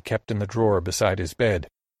covers he kept in the drawer beside his bed,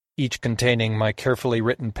 each containing my carefully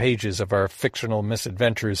written pages of our fictional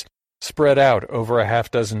misadventures spread out over a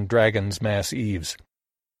half-dozen Dragon's Mass Eves.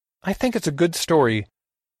 I think it's a good story,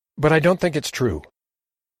 but I don't think it's true.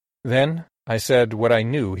 Then I said what I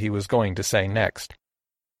knew he was going to say next.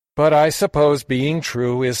 "But I suppose being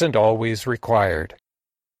true isn't always required."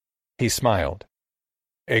 He smiled.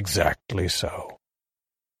 "Exactly so."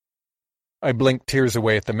 I blinked tears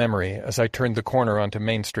away at the memory as I turned the corner onto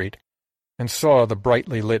Main Street and saw the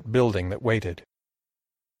brightly lit building that waited.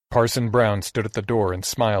 Parson Brown stood at the door and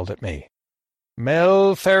smiled at me.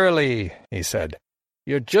 "Mel Fairley," he said,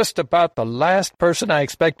 "you're just about the last person I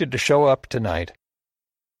expected to show up tonight."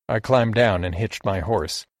 I climbed down and hitched my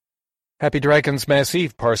horse. "Happy Dragon's Mass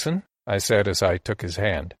Eve, Parson," I said as I took his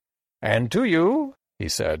hand. "And to you," he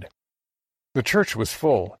said. The church was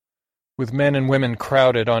full, with men and women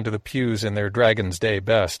crowded onto the pews in their Dragon's Day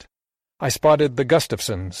best. I spotted the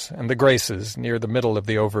Gustafsons and the Graces near the middle of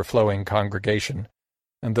the overflowing congregation,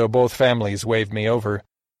 and though both families waved me over,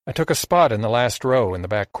 I took a spot in the last row in the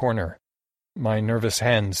back corner. My nervous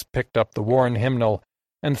hands picked up the worn hymnal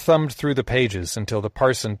and thumbed through the pages until the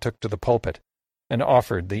parson took to the pulpit and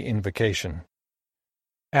offered the invocation.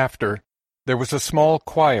 After, there was a small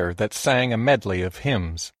choir that sang a medley of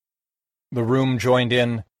hymns. The room joined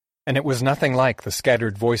in, and it was nothing like the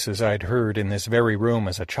scattered voices I'd heard in this very room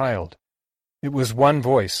as a child. It was one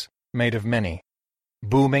voice, made of many,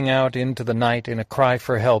 booming out into the night in a cry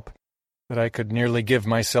for help that I could nearly give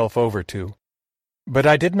myself over to. But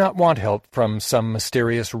I did not want help from some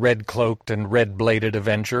mysterious red-cloaked and red-bladed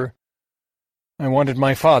avenger. I wanted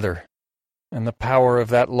my father, and the power of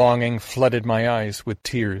that longing flooded my eyes with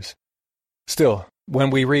tears. Still,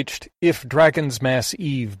 when we reached "If Dragon's Mass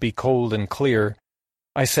Eve be cold and clear,"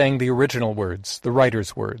 I sang the original words, the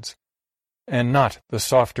writer's words, and not the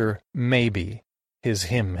softer "maybe" his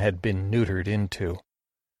hymn had been neutered into.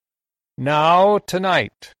 "Now,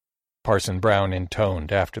 tonight," Parson Brown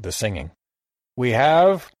intoned after the singing, "we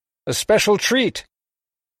have a special treat."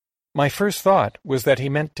 My first thought was that he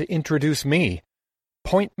meant to introduce me,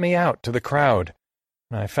 point me out to the crowd,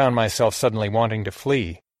 and I found myself suddenly wanting to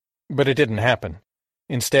flee. But it didn't happen.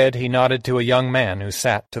 Instead, he nodded to a young man who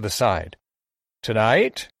sat to the side.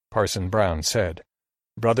 "Tonight," Parson Brown said,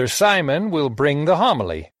 "Brother Simon will bring the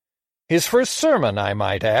homily. His first sermon, I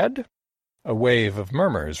might add." A wave of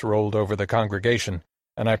murmurs rolled over the congregation,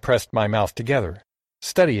 and I pressed my mouth together,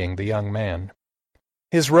 studying the young man.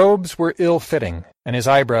 His robes were ill-fitting, and his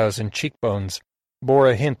eyebrows and cheekbones bore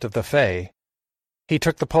a hint of the fey. He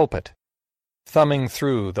took the pulpit, thumbing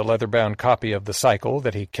through the leather-bound copy of the cycle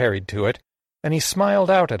that he carried to it, and he smiled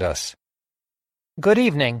out at us. "Good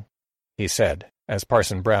evening," he said, as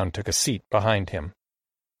Parson Brown took a seat behind him.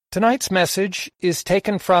 "Tonight's message is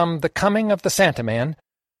taken from The Coming of the Santa Man,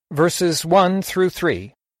 verses 1 through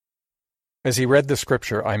 3. As he read the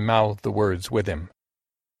scripture, I mouthed the words with him.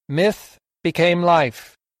 "Myth became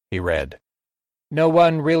life," he read. "No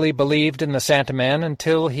one really believed in the Santa Man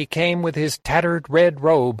until he came with his tattered red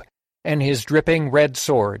robe and his dripping red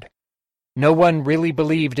sword. No one really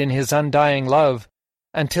believed in his undying love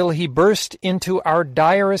until he burst into our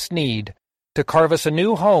direst need to carve us a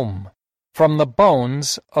new home from the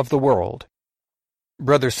bones of the world."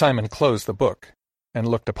 Brother Simon closed the book and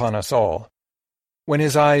looked upon us all. When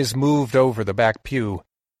his eyes moved over the back pew,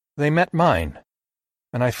 they met mine,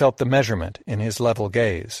 and I felt the measurement in his level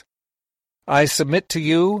gaze. "I submit to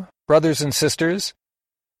you, brothers and sisters,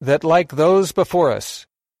 that like those before us,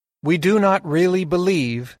 we do not really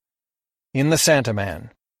believe in the Santa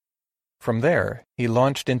Man." From there he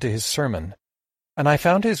launched into his sermon, and I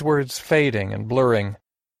found his words fading and blurring,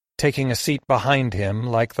 taking a seat behind him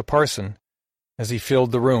like the parson, as he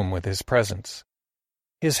filled the room with his presence.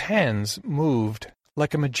 His hands moved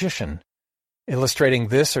like a magician, illustrating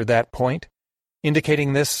this or that point,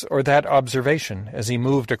 indicating this or that observation as he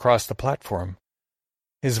moved across the platform.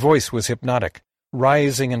 His voice was hypnotic,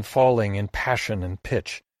 rising and falling in passion and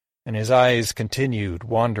pitch, and his eyes continued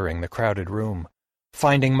wandering the crowded room,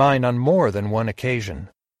 finding mine on more than one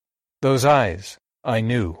occasion. Those eyes, I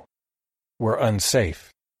knew, were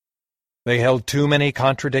unsafe. They held too many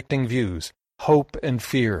contradicting views, hope and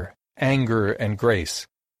fear, anger and grace,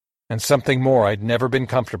 and something more I'd never been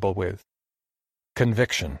comfortable with: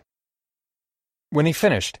 conviction. When he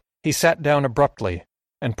finished, he sat down abruptly,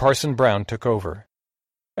 and Parson Brown took over.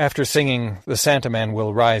 After singing "The Santa Man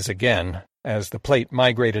Will Rise Again," as the plate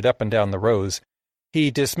migrated up and down the rows,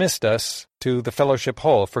 he dismissed us to the fellowship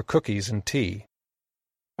hall for cookies and tea.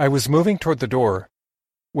 I was moving toward the door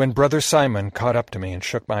when Brother Simon caught up to me and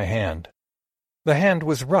shook my hand. The hand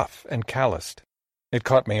was rough and calloused. It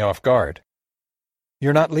caught me off guard.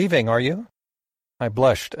 "You're not leaving, are you?" I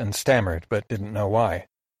blushed and stammered, but didn't know why.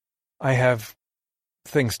 "I have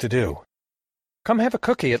things to do." "Come have a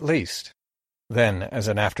cookie at least." Then, as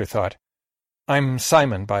an afterthought, "I'm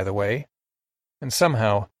Simon, by the way." And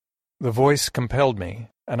somehow the voice compelled me,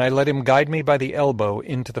 and I let him guide me by the elbow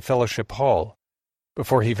into the fellowship hall,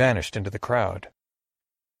 before he vanished into the crowd.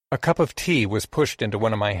 A cup of tea was pushed into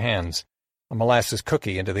one of my hands, a molasses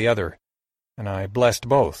cookie into the other, and I blessed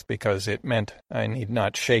both because it meant I need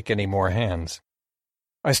not shake any more hands.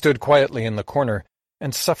 I stood quietly in the corner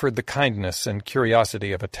and suffered the kindness and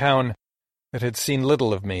curiosity of a town that had seen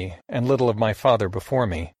little of me and little of my father before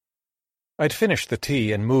me. I'd finished the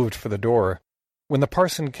tea and moved for the door when the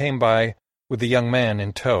parson came by with the young man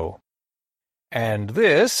in tow. "And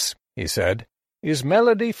this," he said, "is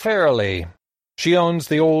Melody Fairley. She owns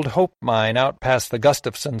the old Hope mine out past the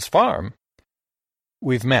Gustafsons' farm."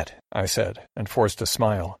 "We've met," I said, and forced a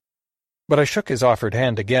smile. But I shook his offered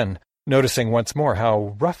hand again, noticing once more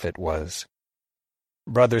how rough it was.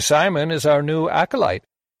 "Brother Simon is our new acolyte.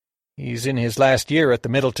 He's in his last year at the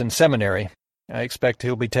Middleton Seminary. I expect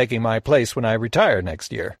he'll be taking my place when I retire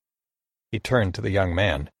next year." He turned to the young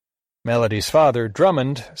man. "Melody's father,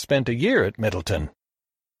 Drummond, spent a year at Middleton."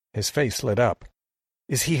 His face lit up.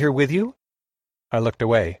 "Is he here with you?" I looked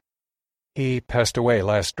away. "He passed away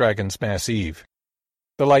last Dragon's Mass Eve."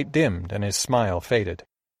 The light dimmed and his smile faded.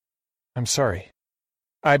 "I'm sorry."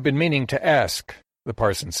 "I've been meaning to ask," the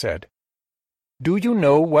parson said. "Do you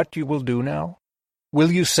know what you will do now?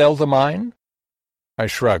 Will you sell the mine?" I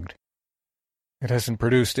shrugged. "It hasn't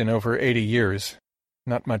produced in over 80 years.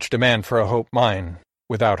 Not much demand for a Hope mine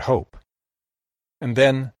without hope." And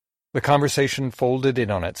then the conversation folded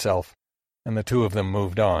in on itself, and the two of them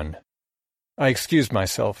moved on. I excused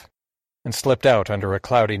myself and slipped out under a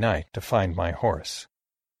cloudy night to find my horse.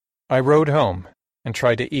 I rode home and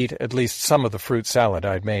tried to eat at least some of the fruit salad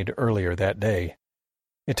I'd made earlier that day.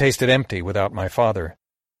 It tasted empty without my father,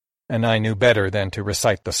 and I knew better than to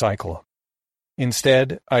recite the cycle.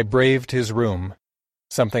 Instead, I braved his room,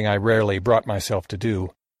 something I rarely brought myself to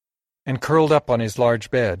do, and curled up on his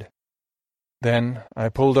large bed. Then I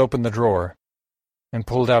pulled open the drawer and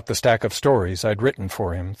pulled out the stack of stories I'd written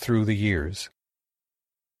for him through the years.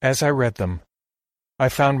 As I read them, I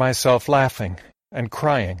found myself laughing and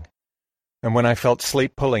crying, and when I felt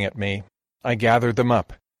sleep pulling at me, I gathered them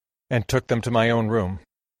up and took them to my own room.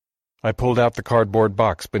 I pulled out the cardboard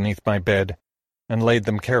box beneath my bed and laid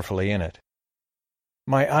them carefully in it.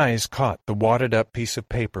 My eyes caught the wadded-up piece of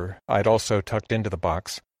paper I'd also tucked into the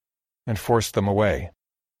box and forced them away.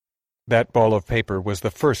 That ball of paper was the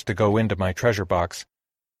first to go into my treasure box,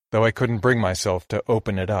 though I couldn't bring myself to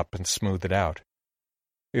open it up and smooth it out.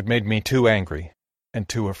 It made me too angry and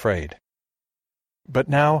too afraid. But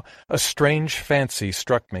now a strange fancy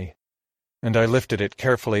struck me, and I lifted it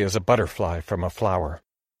carefully as a butterfly from a flower.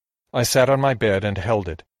 I sat on my bed and held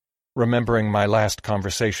it, remembering my last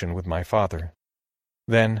conversation with my father.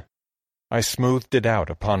 Then I smoothed it out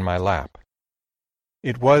upon my lap.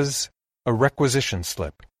 It was a requisition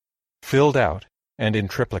slip, filled out and in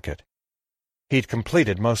triplicate. He'd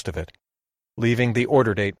completed most of it, leaving the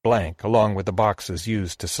order date blank along with the boxes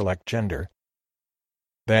used to select gender.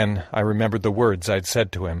 Then I remembered the words I'd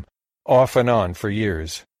said to him, off and on for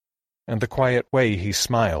years, and the quiet way he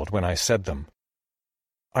smiled when I said them.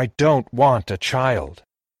 "I don't want a child,"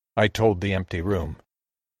 I told the empty room.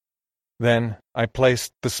 Then I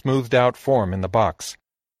placed the smoothed-out form in the box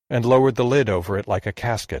and lowered the lid over it like a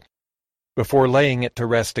casket, before laying it to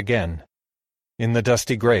rest again in the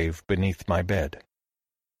dusty grave beneath my bed.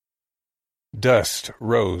 Dust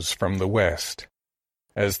rose from the west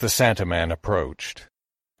as the Santaman approached.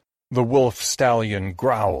 The wolf stallion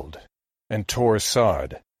growled and tore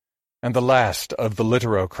sod, and the last of the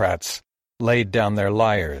literocrats laid down their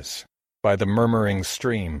lyres by the murmuring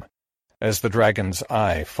stream as the dragon's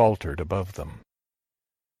eye faltered above them.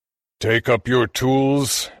 "Take up your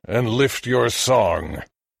tools and lift your song,"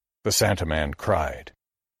 the Santaman cried.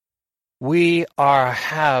 "We are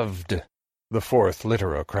halved," the fourth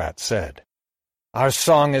literocrat said. "Our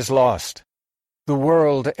song is lost. The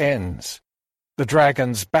world ends. The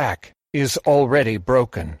dragon's back is already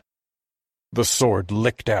broken." The sword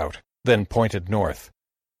licked out, then pointed north.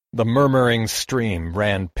 The murmuring stream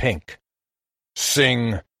ran pink.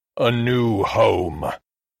 "Sing a new home,"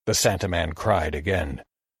 the Santaman cried again.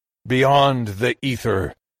 "Beyond the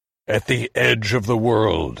ether, at the edge of the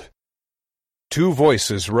world." Two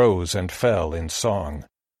voices rose and fell in song.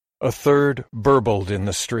 A third burbled in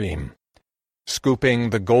the stream. Scooping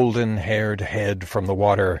the golden-haired head from the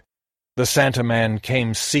water, the Santaman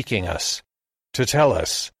came seeking us, to tell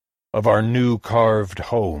us of our new carved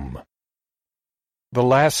home. The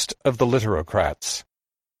last of the literocrats.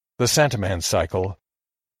 The Santaman Cycle.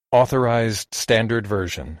 Authorized Standard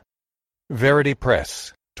Version. Verity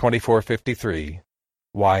Press, 2453,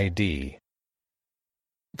 YD.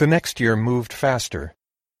 The next year moved faster.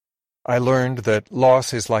 I learned that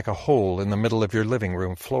loss is like a hole in the middle of your living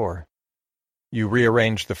room floor. You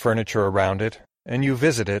rearrange the furniture around it, and you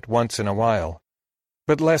visit it once in a while,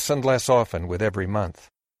 but less and less often with every month.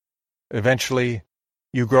 Eventually,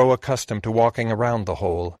 you grow accustomed to walking around the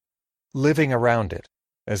hole, living around it,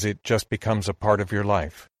 as it just becomes a part of your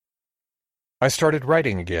life. I started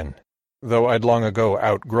writing again, though I'd long ago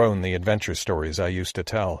outgrown the adventure stories I used to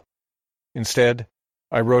tell. Instead,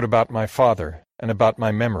 I wrote about my father and about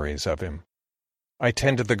my memories of him. I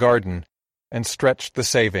tended the garden and stretched the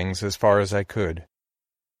savings as far as I could.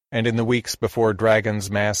 And in the weeks before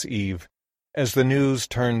Dragon's Mass Eve, as the news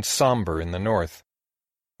turned somber in the north,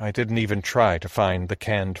 I didn't even try to find the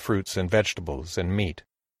canned fruits and vegetables and meat.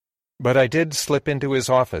 But I did slip into his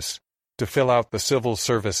office to fill out the civil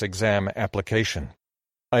service exam application.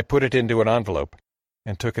 I put it into an envelope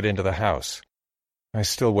and took it into the house. I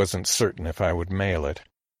still wasn't certain if I would mail it.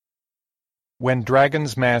 When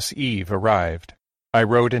Dragon's Mass Eve arrived, I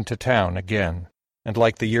rode into town again, and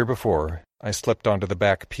like the year before, I slipped onto the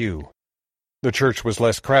back pew. The church was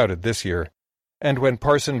less crowded this year, and when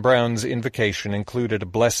Parson Brown's invocation included a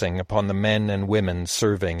blessing upon the men and women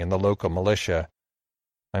serving in the local militia,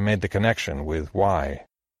 I made the connection with why.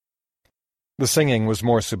 The singing was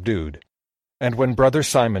more subdued, and when Brother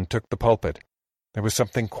Simon took the pulpit, there was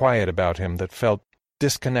something quiet about him that felt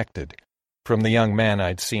disconnected from the young man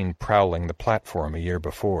I'd seen prowling the platform a year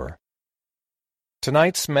before.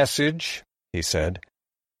 "Tonight's message," he said,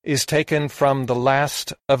 "is taken from the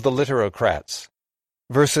last of the literocrats,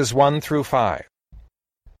 verses 1 through 5.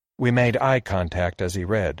 We made eye contact as he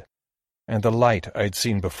read, and the light I'd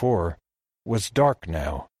seen before was dark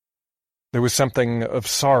now. There was something of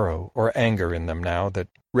sorrow or anger in them now that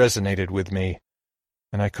resonated with me,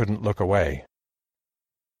 and I couldn't look away.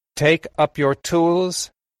 "Take up your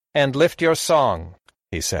tools and lift your song,"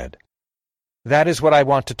 he said. "That is what I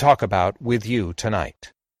want to talk about with you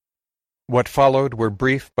tonight." What followed were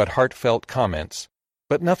brief but heartfelt comments,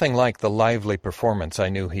 but nothing like the lively performance I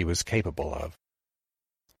knew he was capable of.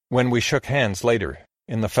 When we shook hands later,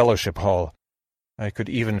 in the fellowship hall, I could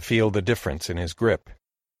even feel the difference in his grip,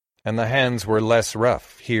 and the hands were less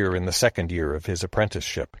rough here in the second year of his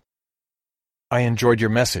apprenticeship. "I enjoyed your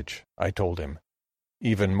message," I told him,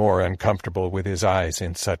 even more uncomfortable with his eyes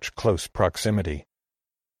in such close proximity.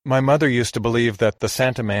 "My mother used to believe that the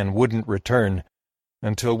Santa Man wouldn't return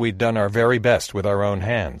until we'd done our very best with our own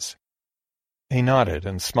hands." He nodded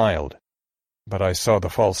and smiled, but I saw the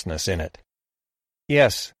falseness in it.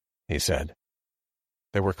 "Yes," he said.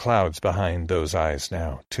 There were clouds behind those eyes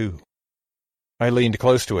now, too. I leaned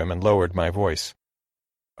close to him and lowered my voice.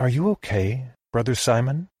 "Are you okay, Brother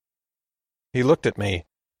Simon?" He looked at me,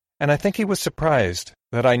 and I think he was surprised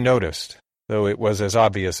that I noticed, though it was as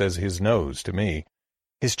obvious as his nose to me.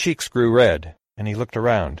 His cheeks grew red, and he looked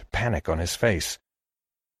around, panic on his face.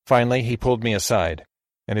 Finally, he pulled me aside,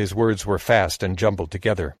 and his words were fast and jumbled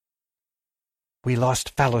together. "We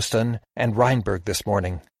lost Fallows and Rheinberg this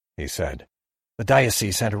morning," he said. "The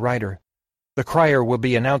diocese sent a rider. The crier will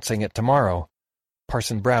be announcing it tomorrow.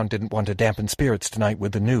 Parson Brown didn't want to dampen spirits tonight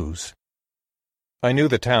with the news." I knew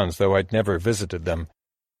the towns, though I'd never visited them.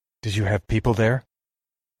 "Did you have people there?"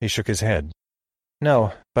 He shook his head.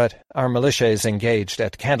 "No, but our militia is engaged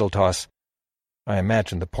at Candletoss." I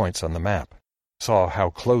imagined the points on the map, saw how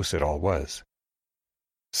close it all was.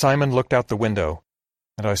 Simon looked out the window,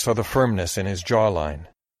 and I saw the firmness in his jawline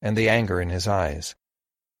and the anger in his eyes.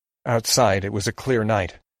 Outside it was a clear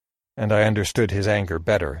night, and I understood his anger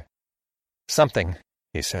better. "Something,"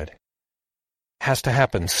 he said, "has to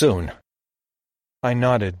happen soon." I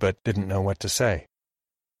nodded but didn't know what to say.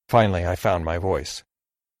 Finally I found my voice.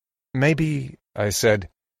 "Maybe," I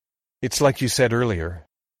said, "it's like you said earlier.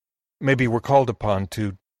 Maybe we're called upon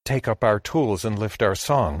to take up our tools and lift our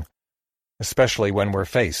song, especially when we're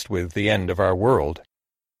faced with the end of our world,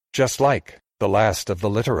 just like the last of the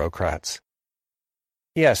literocrats."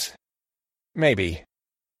 "Yes, maybe."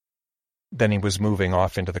 Then he was moving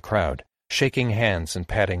off into the crowd, shaking hands and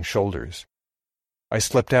patting shoulders. I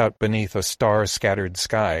slipped out beneath a star-scattered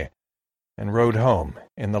sky and rode home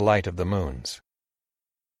in the light of the moons.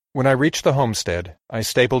 When I reached the homestead, I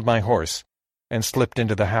stabled my horse and slipped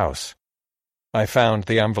into the house. I found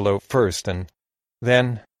the envelope first, and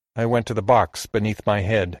then I went to the box beneath my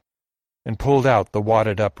head and pulled out the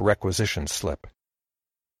wadded-up requisition slip.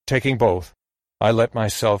 Taking both, I let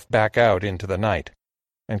myself back out into the night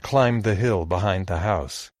and climbed the hill behind the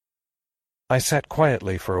house. I sat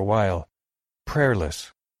quietly for a while,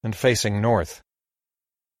 prayerless and facing north.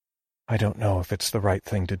 "I don't know if it's the right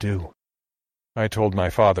thing to do," I told my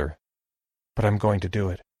father, "but I'm going to do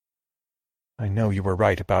it. I know you were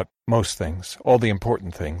right about most things, all the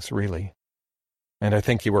important things, really. And I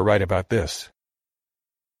think you were right about this.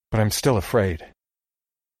 But I'm still afraid."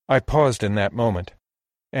 I paused in that moment,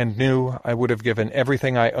 and knew I would have given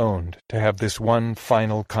everything I owned to have this one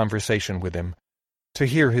final conversation with him, to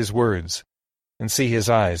hear his words, and see his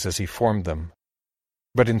eyes as he formed them.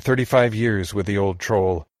 But in 35 years with the old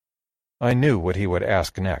troll, I knew what he would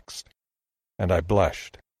ask next, and I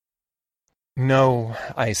blushed. "No,"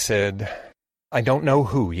 I said, "I don't know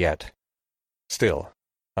who yet." Still,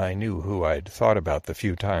 I knew who I'd thought about the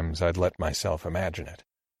few times I'd let myself imagine it.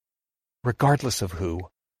 "Regardless of who,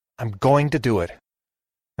 I'm going to do it,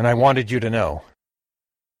 and I wanted you to know.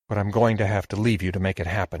 But I'm going to have to leave you to make it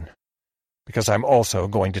happen, because I'm also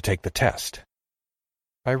going to take the test."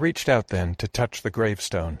 I reached out then to touch the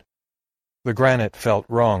gravestone. The granite felt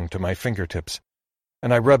wrong to my fingertips,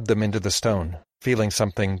 and I rubbed them into the stone, feeling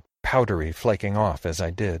something powdery flaking off as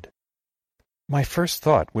I did. My first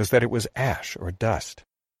thought was that it was ash or dust,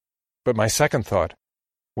 but my second thought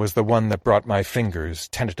was the one that brought my fingers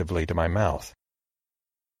tentatively to my mouth.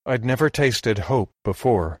 I'd never tasted hope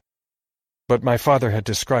before, but my father had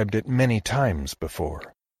described it many times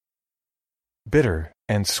before. Bitter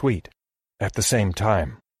and sweet at the same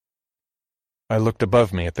time. I looked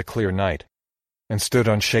above me at the clear night, and stood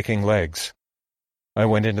on shaking legs. I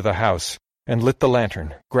went into the house, and lit the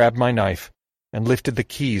lantern, grabbed my knife, and lifted the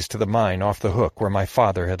keys to the mine off the hook where my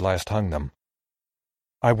father had last hung them.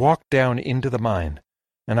 I walked down into the mine,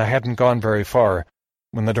 and I hadn't gone very far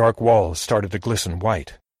when the dark walls started to glisten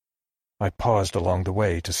white. I paused along the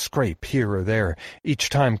way to scrape here or there, each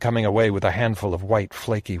time coming away with a handful of white,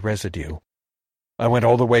 flaky residue. I went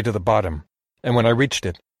all the way to the bottom, and when I reached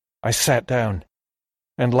it, I sat down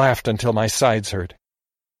and laughed until my sides hurt,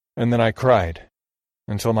 and then I cried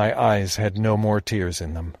until my eyes had no more tears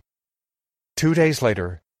in them. 2 days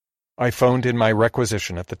later, I phoned in my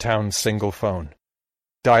requisition at the town's single phone,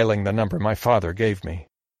 dialing the number my father gave me,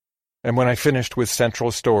 and when I finished with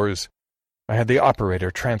Central Stores, I had the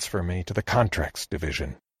operator transfer me to the contracts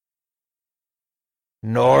division.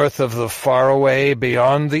 North of the faraway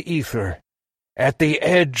beyond the ether, at the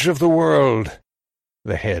edge of the world,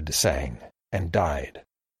 the head sang and died.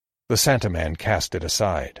 The Santaman cast it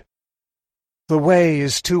aside. The way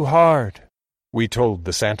is too hard, we told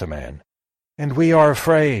the Santaman, and we are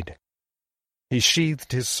afraid. He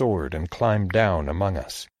sheathed his sword and climbed down among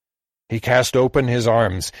us. He cast open his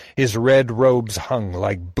arms, his red robes hung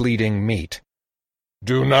like bleeding meat.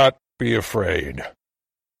 Do not be afraid.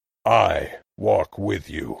 I walk with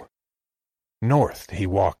you. North he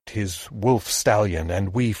walked his wolf stallion,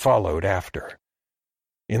 and we followed after.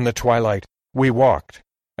 In the twilight we walked,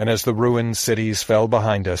 and as the ruined cities fell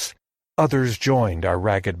behind us, others joined our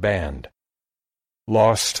ragged band.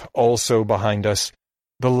 Lost also behind us,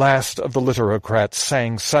 the last of the literocrats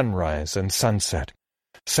sang sunrise and sunset,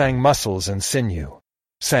 sang muscles and sinew,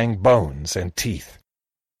 sang bones and teeth.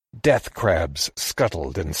 Death crabs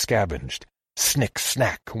scuttled and scavenged.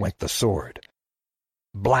 Snick-snack went the sword.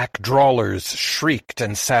 Black drawlers shrieked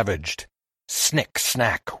and savaged.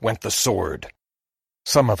 Snick-snack went the sword.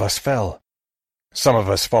 Some of us fell. Some of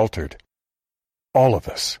us faltered. All of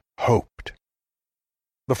us hoped.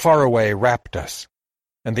 The faraway wrapped us,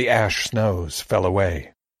 and the ash snows fell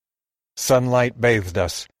away. Sunlight bathed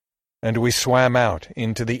us, and we swam out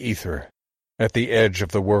into the ether, at the edge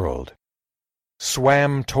of the world.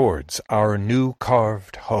 Swam towards our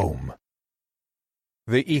new-carved home.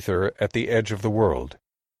 The Ether at the Edge of the World.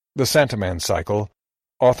 The Santaman Cycle.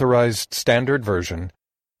 Authorized Standard Version.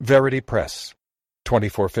 Verity Press.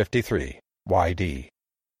 2453. YD.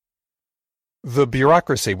 The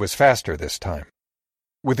bureaucracy was faster this time.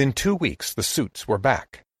 Within 2 weeks the suits were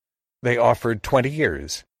back. They offered 20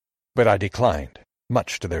 years, but I declined,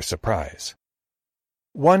 much to their surprise.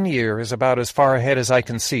 1 year is about as far ahead as I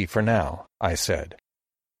can see for now, I said.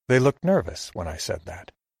 They looked nervous when I said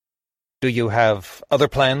that. Do you have other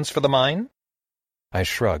plans for the mine? I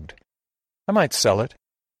shrugged. I might sell it,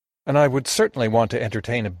 and I would certainly want to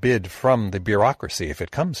entertain a bid from the bureaucracy if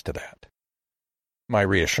it comes to that. My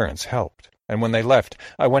reassurance helped, and when they left,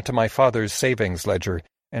 I went to my father's savings ledger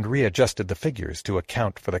and readjusted the figures to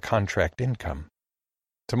account for the contract income.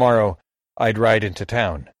 Tomorrow, I'd ride into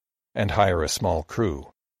town and hire a small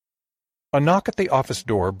crew. A knock at the office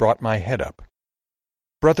door brought my head up.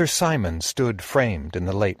 Brother Simon stood framed in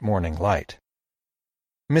the late morning light.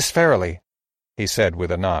 Miss Farrelly, he said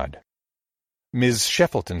with a nod. Ms.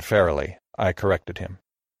 Sheffleton Farrelly, I corrected him.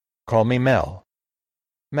 Call me Mel.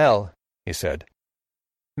 Mel, he said.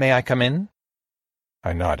 May I come in?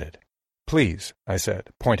 I nodded. Please, I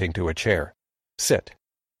said, pointing to a chair. Sit.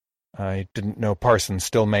 I didn't know parsons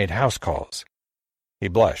still made house calls. He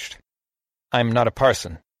blushed. I'm not a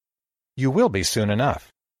parson. You will be soon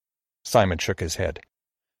enough. Simon shook his head.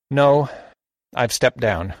 No, I've stepped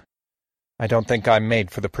down. I don't think I'm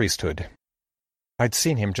made for the priesthood. I'd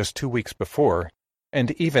seen him just 2 weeks before,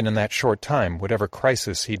 and even in that short time, whatever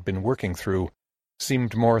crisis he'd been working through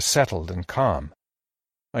seemed more settled and calm.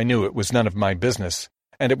 I knew it was none of my business,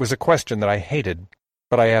 and it was a question that I hated,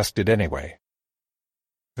 but I asked it anyway.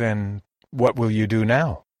 Then what will you do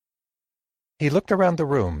now? He looked around the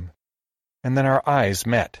room, and then our eyes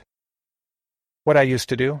met. What I used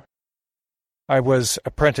to do? I was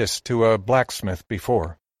apprenticed to a blacksmith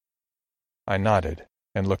before. I nodded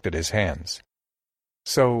and looked at his hands.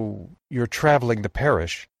 So you're traveling the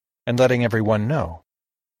parish and letting everyone know?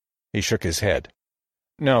 He shook his head.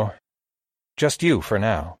 No, just you for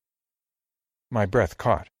now. My breath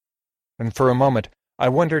caught, and for a moment I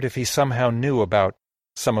wondered if he somehow knew about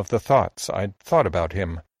some of the thoughts I'd thought about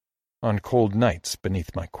him on cold nights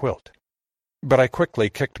beneath my quilt. But I quickly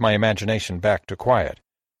kicked my imagination back to quiet.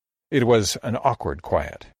 It was an awkward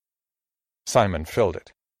quiet. Simon filled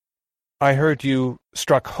it. I heard you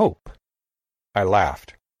struck hope. I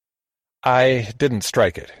laughed. I didn't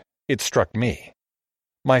strike it. It struck me.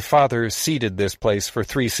 My father seeded this place for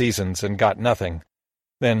 3 seasons and got nothing.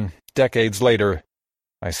 Then, decades later,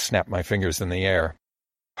 I snapped my fingers in the air.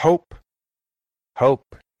 Hope.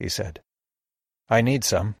 Hope, he said. I need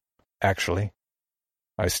some, actually.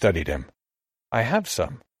 I studied him. I have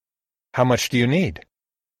some. How much do you need?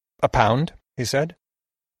 £1, he said.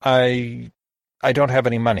 I don't have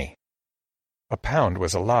any money. £1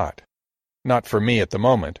 was a lot. Not for me at the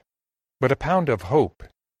moment, but £1 of hope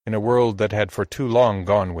in a world that had for too long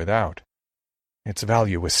gone without. Its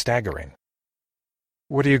value was staggering.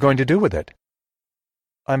 What are you going to do with it?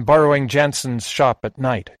 I'm borrowing Jansen's shop at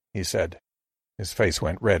night, he said. His face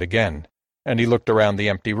went red again, and he looked around the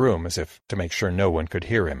empty room as if to make sure no one could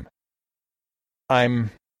hear him.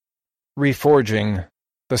 I'm reforging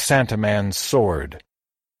the Santaman's sword.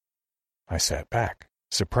 I sat back,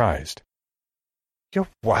 surprised. You're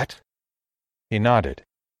what? He nodded.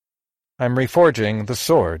 "I'm reforging the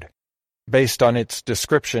sword, based on its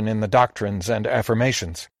description in the doctrines and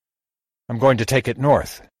affirmations. I'm going to take it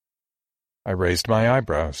north." I raised my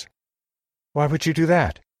eyebrows. "Why would you do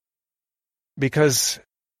that?" "Because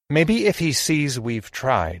maybe if he sees we've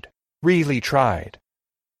tried, really tried,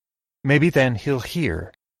 maybe then he'll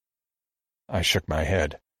hear." I shook my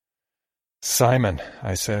head. "Simon,"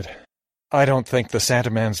 I said, "I don't think the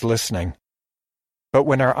Santaman's listening." But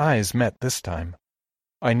when our eyes met this time,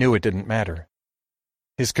 I knew it didn't matter.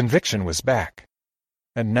 His conviction was back,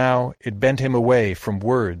 and now it bent him away from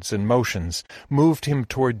words and motions, moved him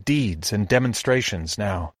toward deeds and demonstrations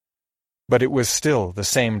now. But it was still the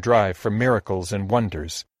same drive for miracles and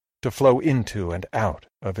wonders to flow into and out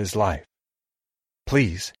of his life.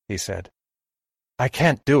 "Please," he said, "I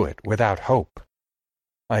can't do it without hope."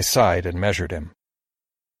 I sighed and measured him.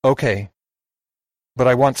 "Okay, but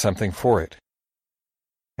I want something for it."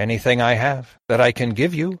 "Anything I have that I can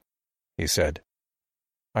give you," he said.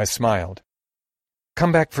 I smiled.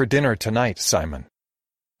 "Come back for dinner tonight, Simon,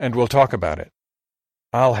 and we'll talk about it.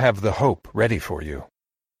 I'll have the hope ready for you."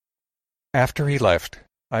 After he left,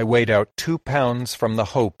 I weighed out 2 pounds from the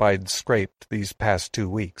hope I'd scraped these past 2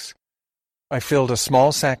 weeks. I filled a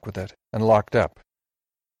small sack with it and locked up.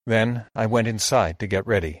 Then I went inside to get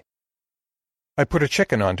ready. I put a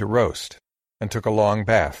chicken on to roast and took a long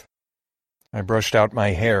bath. I brushed out my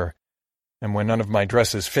hair, and when none of my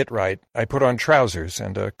dresses fit right, I put on trousers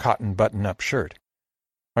and a cotton button-up shirt.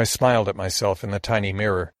 I smiled at myself in the tiny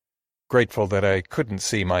mirror, grateful that I couldn't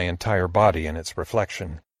see my entire body in its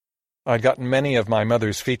reflection. I'd gotten many of my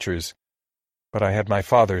mother's features, but I had my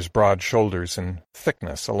father's broad shoulders and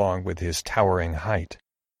thickness along with his towering height.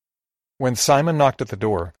 When Simon knocked at the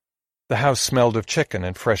door, the house smelled of chicken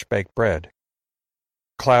and fresh-baked bread.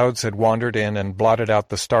 Clouds had wandered in and blotted out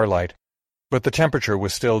the starlight, but the temperature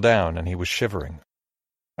was still down and he was shivering.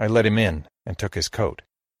 I let him in and took his coat.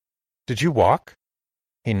 "Did you walk?"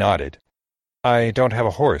 He nodded. "I don't have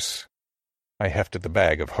a horse." I hefted the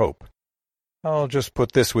bag of hope. "I'll just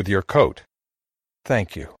put this with your coat."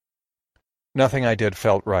 "Thank you." Nothing I did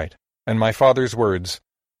felt right, and my father's words,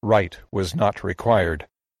 "right was not required,"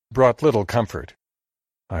 brought little comfort.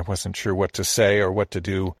 I wasn't sure what to say or what to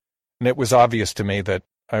do, and it was obvious to me that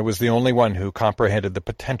I was the only one who comprehended the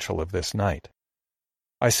potential of this night.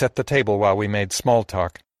 I set the table while we made small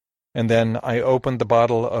talk, and then I opened the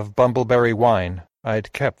bottle of bumbleberry wine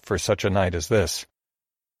I'd kept for such a night as this.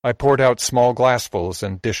 I poured out small glassfuls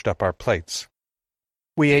and dished up our plates.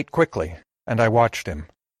 We ate quickly, and I watched him.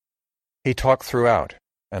 He talked throughout,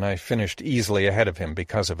 and I finished easily ahead of him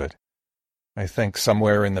because of it. I think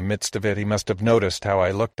somewhere in the midst of it he must have noticed how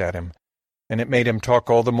I looked at him, and it made him talk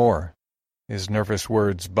all the more, his nervous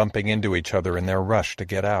words bumping into each other in their rush to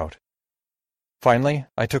get out. Finally,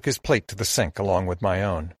 I took his plate to the sink along with my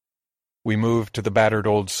own. We moved to the battered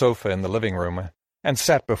old sofa in the living room and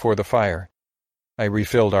sat before the fire. I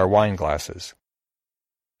refilled our wine glasses.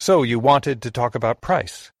 "So you wanted to talk about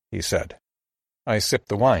price," he said. I sipped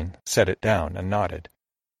the wine, set it down, and nodded.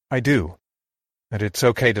 "I do. And it's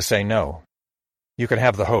okay to say no. You can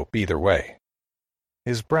have the hope either way."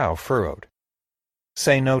 His brow furrowed.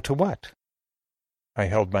 "Say no to what?" I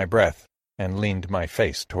held my breath and leaned my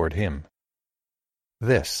face toward him.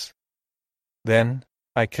 "This." Then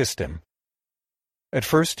I kissed him. At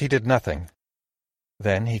first he did nothing.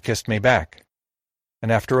 Then he kissed me back,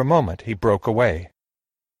 and after a moment he broke away.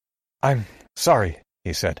 "I'm sorry,"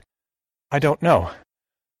 he said. "I don't know.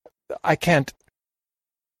 I can't—"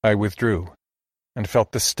 I withdrew, and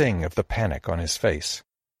felt the sting of the panic on his face.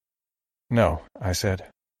 "No," I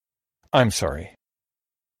said. "I'm sorry."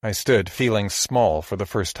 I stood feeling small for the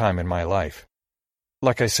first time in my life.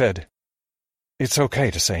 Like I said, it's okay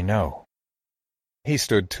to say no. He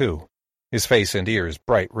stood too, his face and ears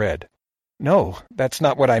bright red. "No, that's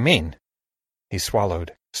not what I mean." He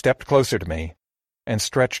swallowed, stepped closer to me, and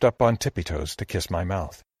stretched up on tippy-toes to kiss my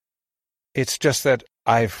mouth. "It's just that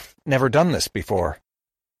I've never done this before."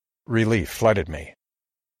 Relief flooded me.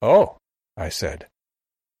 "Oh," I said.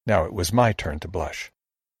 Now it was my turn to blush.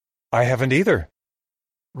 "I haven't either."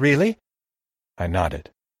 "Really?" I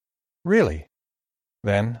nodded. "Really."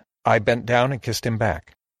 Then I bent down and kissed him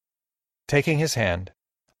back. Taking his hand,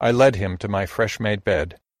 I led him to my fresh-made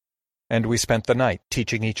bed, and we spent the night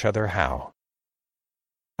teaching each other how.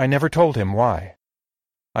 I never told him why.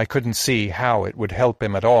 I couldn't see how it would help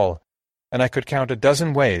him at all, and I could count a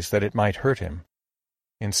dozen ways that it might hurt him.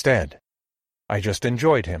 Instead, I just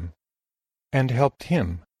enjoyed him, and helped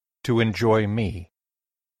him to enjoy me.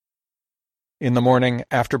 In the morning,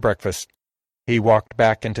 after breakfast, he walked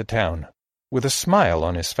back into town, with a smile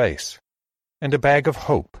on his face, and a bag of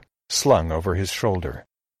hope slung over his shoulder.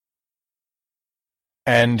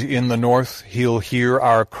 And in the north he'll hear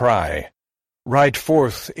our cry, ride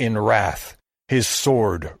forth in wrath, his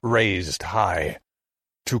sword raised high,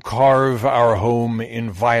 to carve our home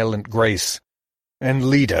in violent grace, and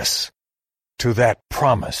lead us to that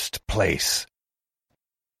promised place.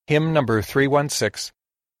 Hymn number 316,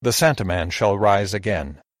 The Santa Man Shall Rise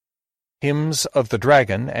Again. Hymns of the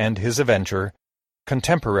Dragon and His Avenger,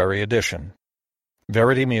 Contemporary Edition.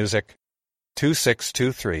 Verity Music,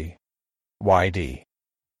 2623, YD.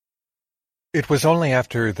 It was only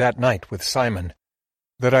after that night with Simon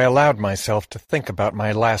that I allowed myself to think about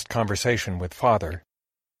my last conversation with Father.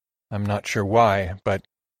 I'm not sure why, but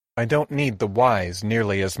I don't need the whys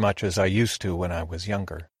nearly as much as I used to when I was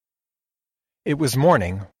younger. It was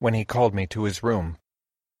morning when he called me to his room.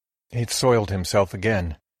 He'd soiled himself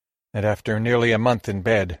again, and after nearly a month in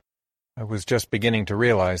bed, I was just beginning to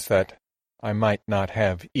realize that I might not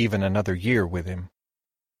have even another year with him.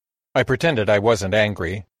 I pretended I wasn't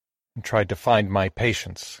angry, and tried to find my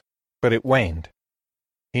patience, but it waned.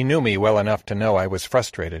 He knew me well enough to know I was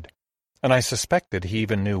frustrated, and I suspected he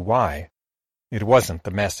even knew why. It wasn't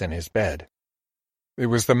the mess in his bed. It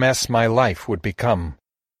was the mess my life would become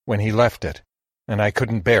when he left it, and I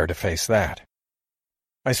couldn't bear to face that.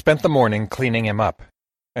 I spent the morning cleaning him up,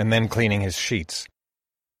 and then cleaning his sheets.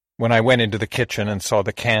 When I went into the kitchen and saw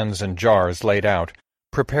the cans and jars laid out,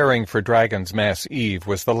 preparing for Dragon's Mass Eve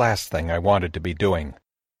was the last thing I wanted to be doing.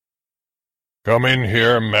 "Come in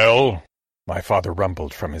here, Mel," my father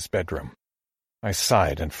rumbled from his bedroom. I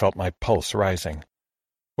sighed and felt my pulse rising.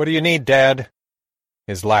 "What do you need, Dad?"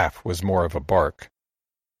 His laugh was more of a bark.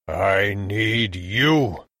 "I need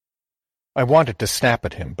you." I wanted to snap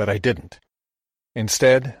at him, but I didn't.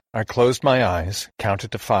 Instead, I closed my eyes,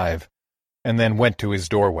 counted to 5, and then went to his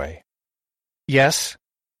doorway. "Yes?"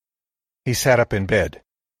 He sat up in bed,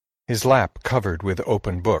 his lap covered with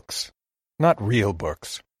open books. Not real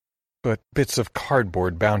books, but bits of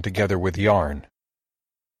cardboard bound together with yarn.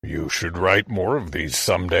 "You should write more of these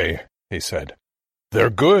someday," he said. "They're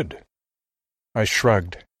good." I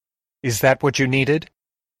shrugged. "Is that what you needed?"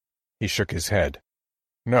 He shook his head.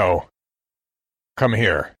 "No. Come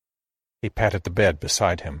here." He patted the bed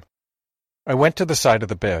beside him. I went to the side of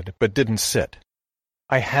the bed, but didn't sit.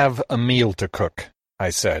 "I have a meal to cook," I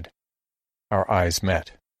said. Our eyes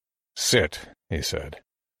met. "Sit," he said.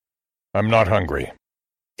 "I'm not hungry."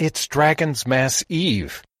 "It's Dragon's Mass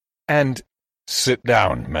Eve, and—" "Sit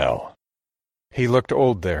down, Mel." He looked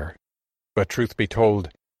old there, but truth be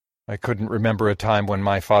told, I couldn't remember a time when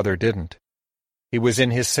my father didn't. He was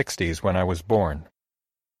in his 60s when I was born.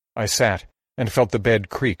 I sat and felt the bed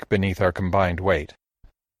creak beneath our combined weight.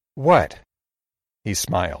 "What?" He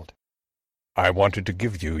smiled. "I wanted to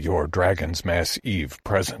give you your Dragon's Mass Eve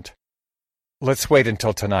present." "Let's wait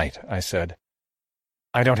until tonight," I said.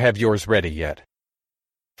 "I don't have yours ready yet."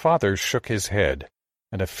 Father shook his head,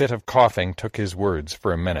 and a fit of coughing took his words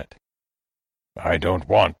for a minute. "I don't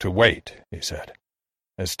want to wait," he said.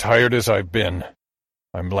 "As tired as I've been,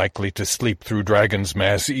 I'm likely to sleep through Dragon's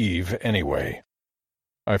Mass Eve anyway."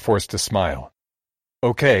 I forced a smile.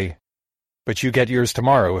 "Okay, but you get yours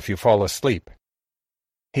tomorrow if you fall asleep."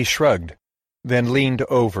 He shrugged, then leaned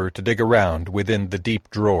over to dig around within the deep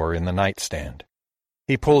drawer in the nightstand.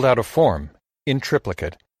 He pulled out a form, in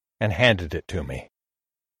triplicate, and handed it to me.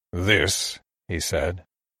 "This," he said,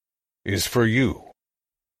 "is for you."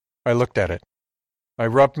 I looked at it. I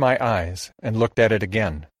rubbed my eyes and looked at it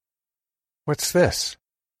again. "What's this?"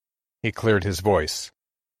 He cleared his voice.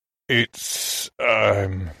 "It's,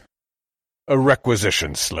 a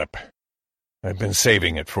requisition slip. I've been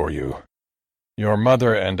saving it for you. Your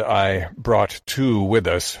mother and I brought 2 with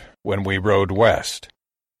us when we rode west."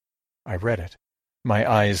 I read it, my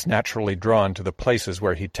eyes naturally drawn to the places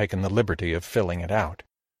where he'd taken the liberty of filling it out.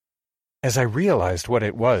 As I realized what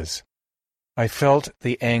it was, I felt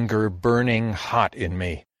the anger burning hot in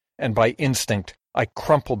me, and by instinct I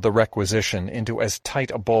crumpled the requisition into as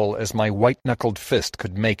tight a ball as my white-knuckled fist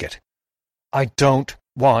could make it. "I don't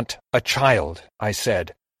want a child," I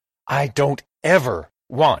said. "I don't ever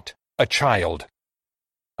want a child."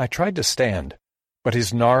 I tried to stand, but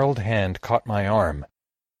his gnarled hand caught my arm,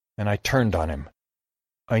 and I turned on him.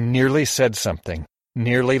 I nearly said something,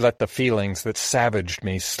 nearly let the feelings that savaged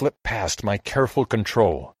me slip past my careful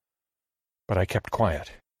control. But I kept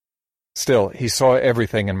quiet. Still, he saw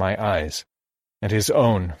everything in my eyes, and his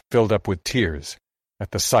own filled up with tears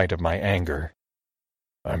at the sight of my anger.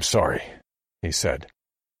 "I'm sorry," he said.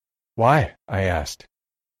 "Why?" I asked.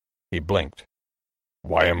 He blinked.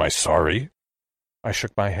 "Why am I sorry?" I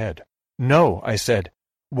shook my head. "No," I said.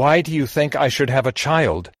 "Why do you think I should have a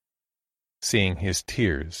child?" Seeing his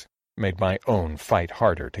tears, made my own fight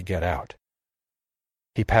harder to get out.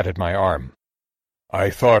 He patted my arm. "I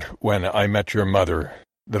thought when I met your mother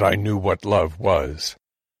that I knew what love was.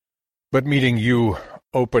 But meeting you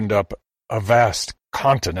opened up a vast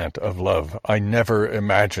continent of love I never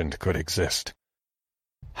imagined could exist.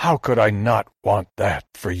 How could I not want that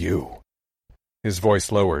for you?" His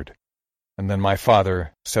voice lowered, and then my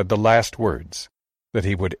father said the last words that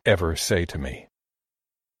he would ever say to me.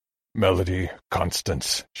 "Melody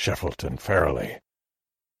Constance Sheffleton Farrelly,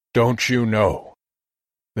 don't you know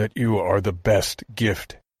that you are the best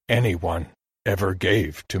gift anyone ever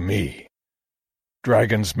gave to me?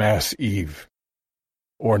 Dragon's Mass Eve,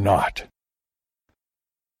 or not?"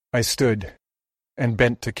 I stood and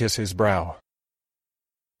bent to kiss his brow.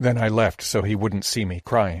 Then I left so he wouldn't see me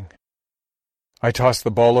crying. I tossed the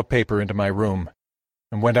ball of paper into my room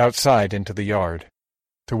and went outside into the yard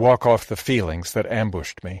to walk off the feelings that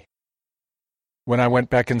ambushed me. When I went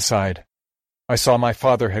back inside, I saw my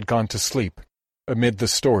father had gone to sleep amid the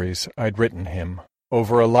stories I'd written him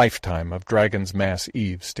over a lifetime of Dragon's Mass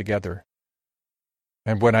Eves together.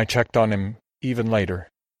 And when I checked on him even later,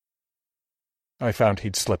 I found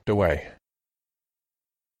he'd slipped away.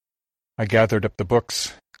 I gathered up the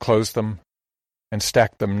books, closed them, and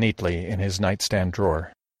stacked them neatly in his nightstand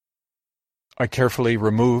drawer. I carefully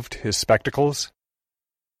removed his spectacles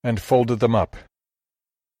and folded them up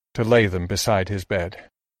to lay them beside his bed.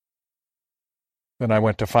 Then I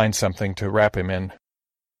went to find something to wrap him in,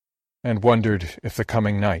 and wondered if the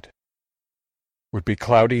coming night would be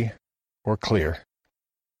cloudy or clear.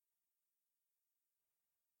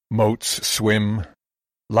 Moats swim,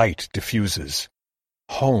 light diffuses,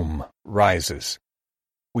 home rises.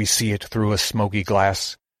 We see it through a smoky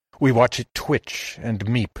glass. We watch it twitch and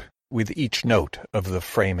meep with each note of the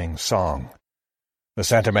framing song. The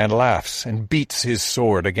Santaman laughs and beats his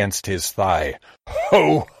sword against his thigh.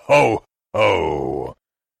 Ho, ho, ho!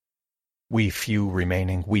 We few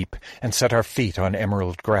remaining weep and set our feet on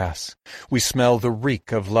emerald grass. We smell the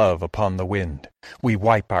reek of love upon the wind. We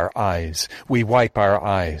wipe our eyes,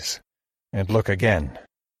 and look again.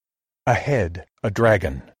 Ahead, a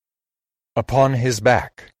dragon. Upon his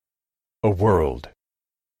back, a world.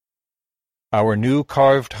 Our new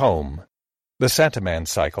carved home, the Santaman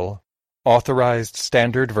Cycle, Authorized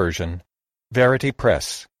Standard Version, Verity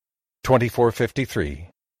Press, 2453,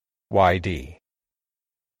 YD.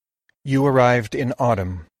 You arrived in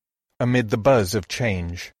autumn, amid the buzz of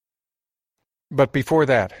change. But before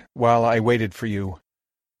that, while I waited for you,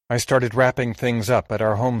 I started wrapping things up at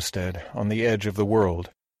our homestead on the edge of the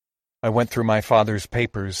world. I went through my father's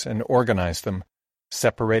papers and organized them,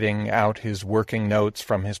 separating out his working notes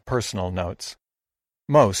from his personal notes.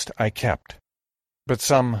 Most I kept, but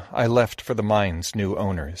some I left for the mine's new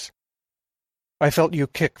owners. I felt you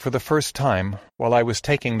kick for the first time while I was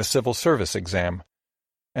taking the civil service exam,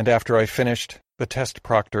 and after I finished, the test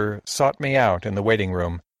proctor sought me out in the waiting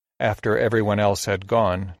room after everyone else had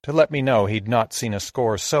gone to let me know he'd not seen a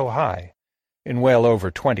score so high in well over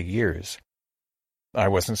 20 years. I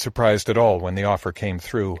wasn't surprised at all when the offer came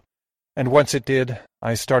through, and once it did,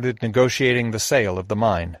 I started negotiating the sale of the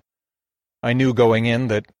mine. I knew going in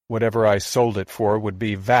that whatever I sold it for would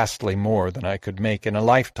be vastly more than I could make in a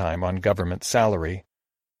lifetime on government salary,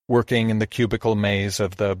 working in the cubicle maze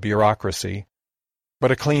of the bureaucracy,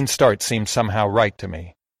 but a clean start seemed somehow right to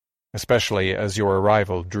me, especially as your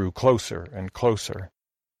arrival drew closer and closer.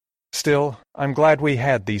 Still, I'm glad we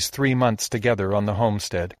had these 3 months together on the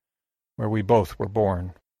homestead, where we both were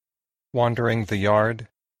born. Wandering the yard,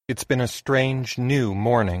 it's been a strange, new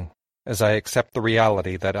morning, as I accept the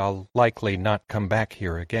reality that I'll likely not come back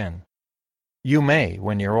here again. You may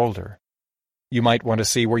when you're older. You might want to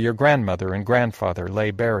see where your grandmother and grandfather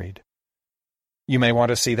lay buried. You may want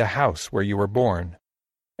to see the house where you were born,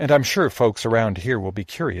 and I'm sure folks around here will be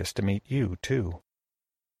curious to meet you, too.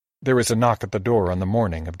 There is a knock at the door on the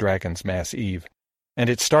morning of Dragon's Mass Eve, and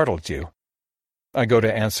it startles you. I go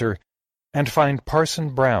to answer, and find Parson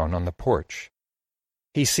Brown on the porch.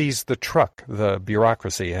 He sees the truck the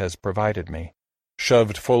bureaucracy has provided me,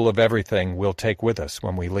 shoved full of everything we'll take with us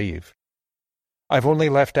when we leave. I've only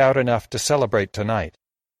left out enough to celebrate tonight,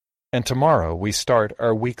 and tomorrow we start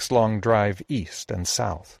our weeks-long drive east and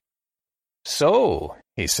south. "So,"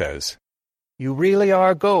 he says, "you really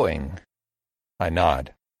are going?" I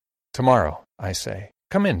nod. "Tomorrow," I say.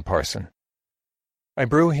 "Come in, Parson." I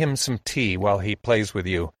brew him some tea while he plays with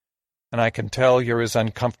you, and I can tell you're as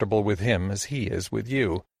uncomfortable with him as he is with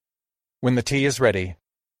you. When the tea is ready,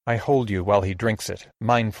 I hold you while he drinks it,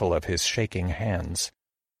 mindful of his shaking hands.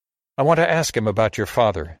 I want to ask him about your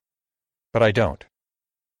father, but I don't.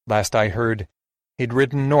 Last I heard, he'd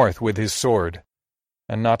ridden north with his sword,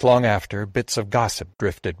 and not long after, bits of gossip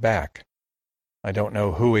drifted back. I don't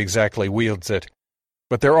know who exactly wields it,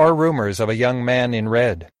 but there are rumors of a young man in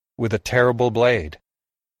red, with a terrible blade,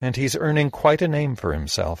 and he's earning quite a name for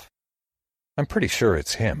himself. I'm pretty sure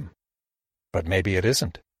it's him. But maybe it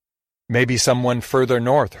isn't. Maybe someone further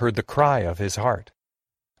north heard the cry of his heart.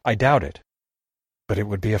 I doubt it, but it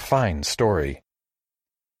would be a fine story.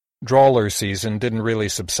 Drawler season didn't really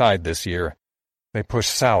subside this year. They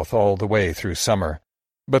pushed south all the way through summer,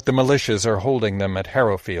 but the militias are holding them at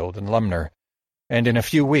Harrowfield and Lumner, and in a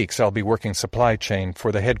few weeks I'll be working supply chain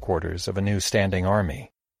for the headquarters of a new standing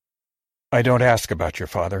army. I don't ask about your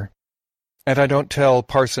father, and I don't tell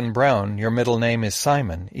Parson Brown your middle name is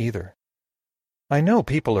Simon either. I know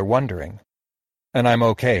people are wondering, and I'm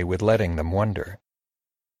okay with letting them wonder.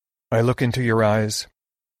 I look into your eyes,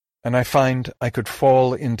 and I find I could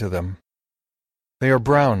fall into them. They are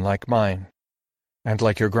brown like mine, and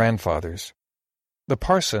like your grandfather's. The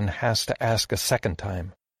parson has to ask a second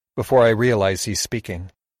time before I realize he's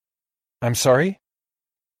speaking. I'm sorry?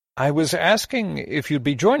 I was asking if you'd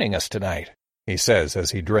be joining us tonight, he says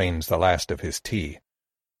as he drains the last of his tea.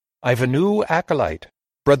 I've a new acolyte,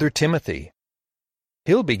 Brother Timothy.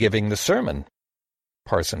 He'll be giving the sermon.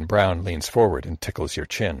 Parson Brown leans forward and tickles your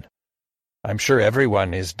chin. I'm sure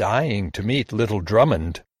everyone is dying to meet little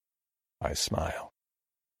Drummond. I smile.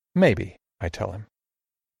 Maybe, I tell him.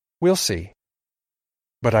 We'll see.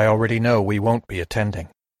 But I already know we won't be attending.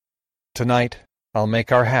 Tonight, I'll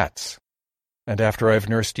make our hats, and after I've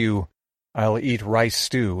nursed you, I'll eat rice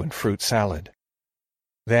stew and fruit salad.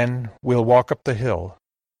 Then we'll walk up the hill,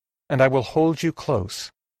 and I will hold you close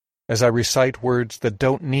as I recite words that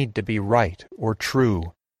don't need to be right or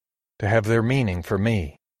true to have their meaning for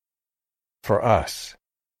me. For us.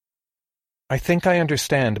 I think I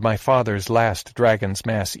understand my father's last Dragon's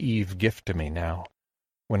Mass Eve gift to me now,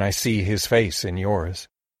 when I see his face in yours.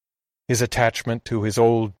 His attachment to his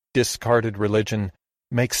old, discarded religion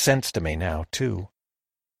makes sense to me now, too,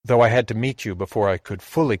 though I had to meet you before I could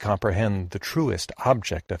fully comprehend the truest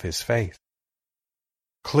object of his faith.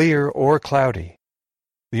 Clear or cloudy,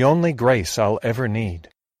 the only grace I'll ever need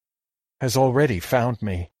has already found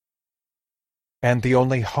me. And the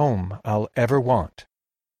only home I'll ever want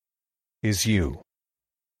is you.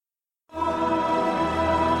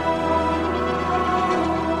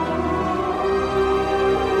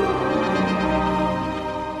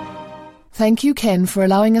 Thank you, Ken, for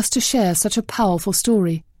allowing us to share such a powerful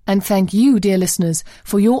story. And thank you, dear listeners,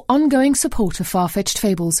 for your ongoing support of Far-Fetched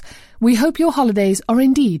Fables. We hope your holidays are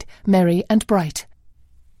indeed merry and bright.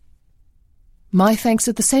 My thanks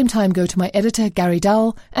at the same time go to my editor, Gary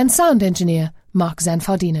Dowell, and sound engineer, Mark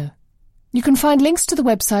Zanfardino. You can find links to the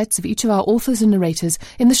websites of each of our authors and narrators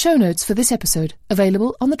in the show notes for this episode,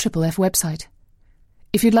 available on the Triple F website.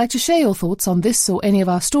 If you'd like to share your thoughts on this or any of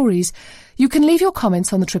our stories, you can leave your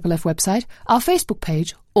comments on the Triple F website, our Facebook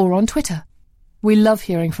page, or on Twitter. We love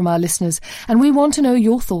hearing from our listeners, and we want to know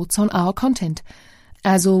your thoughts on our content.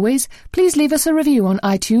 As always, please leave us a review on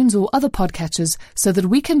iTunes or other podcatchers so that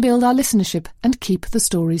we can build our listenership and keep the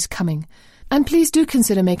stories coming. And please do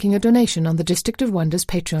consider making a donation on the District of Wonders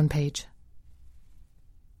Patreon page.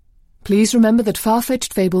 Please remember that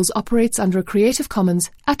Far-Fetched Fables operates under a Creative Commons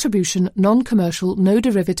Attribution Non-Commercial No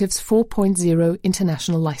Derivatives 4.0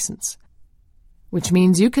 International License, which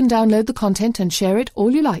means you can download the content and share it all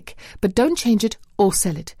you like, but don't change it or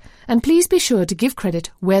sell it. And please be sure to give credit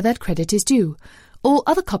where that credit is due. All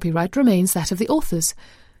other copyright remains that of the authors.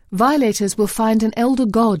 Violators will find an elder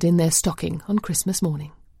god in their stocking on Christmas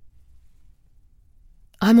morning.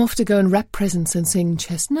 I'm off to go and wrap presents and sing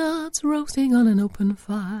Chestnuts Roasting on an Open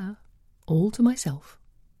Fire, all to myself.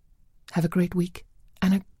 Have a great week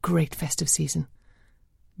and a great festive season.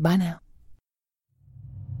 Bye now.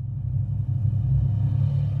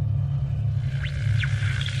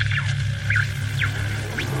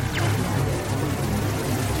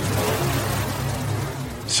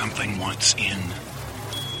 Something wants in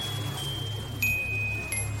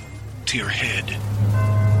to your head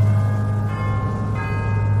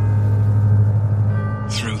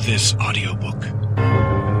through this audiobook.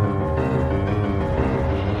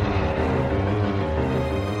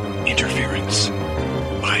 Interference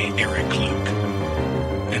by Eric Luke,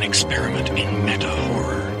 an experiment in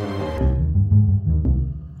meta-horror.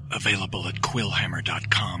 Available at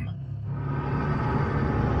quillhammer.com.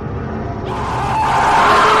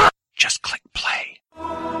 Just click play.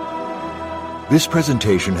 This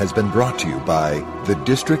presentation has been brought to you by the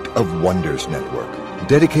District of Wonders Network,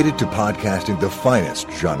 dedicated to podcasting the finest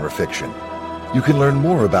genre fiction. You can learn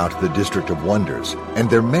more about the District of Wonders and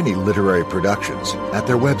their many literary productions at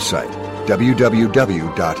their website,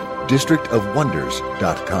 www.dww.net.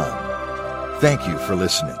 districtofwonders.com. Thank you for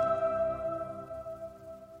listening.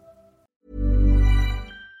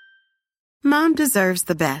 Mom deserves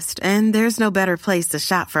the best, and there's no better place to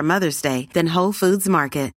shop for Mother's Day than Whole Foods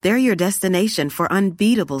Market. They're your destination for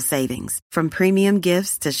unbeatable savings, from premium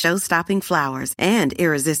gifts to show-stopping flowers and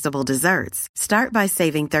irresistible desserts. Start by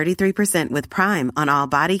saving 33% with Prime on all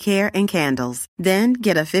body care and candles. Then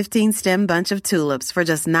get a 15-stem bunch of tulips for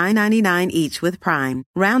just $9.99 each with Prime.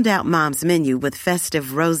 Round out Mom's menu with festive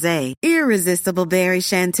rosé, irresistible berry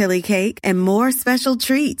chantilly cake, and more special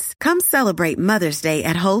treats. Come celebrate Mother's Day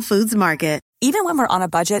at Whole Foods Market. Even when we're on a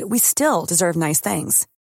budget, we still deserve nice things.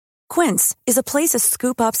 Quince is a place to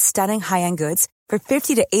scoop up stunning high-end goods for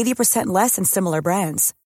 50 to 80% less than similar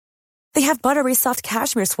brands. They have buttery soft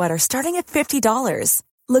cashmere sweaters starting at $50,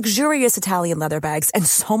 luxurious Italian leather bags, and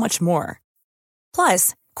so much more.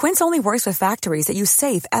 Plus, Quince only works with factories that use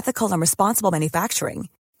safe, ethical, and responsible manufacturing.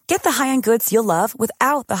 Get the high-end goods you'll love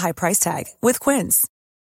without the high price tag with Quince.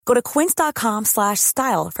 Go to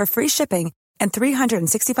quince.com/style for free shipping and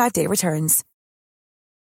 365-day returns.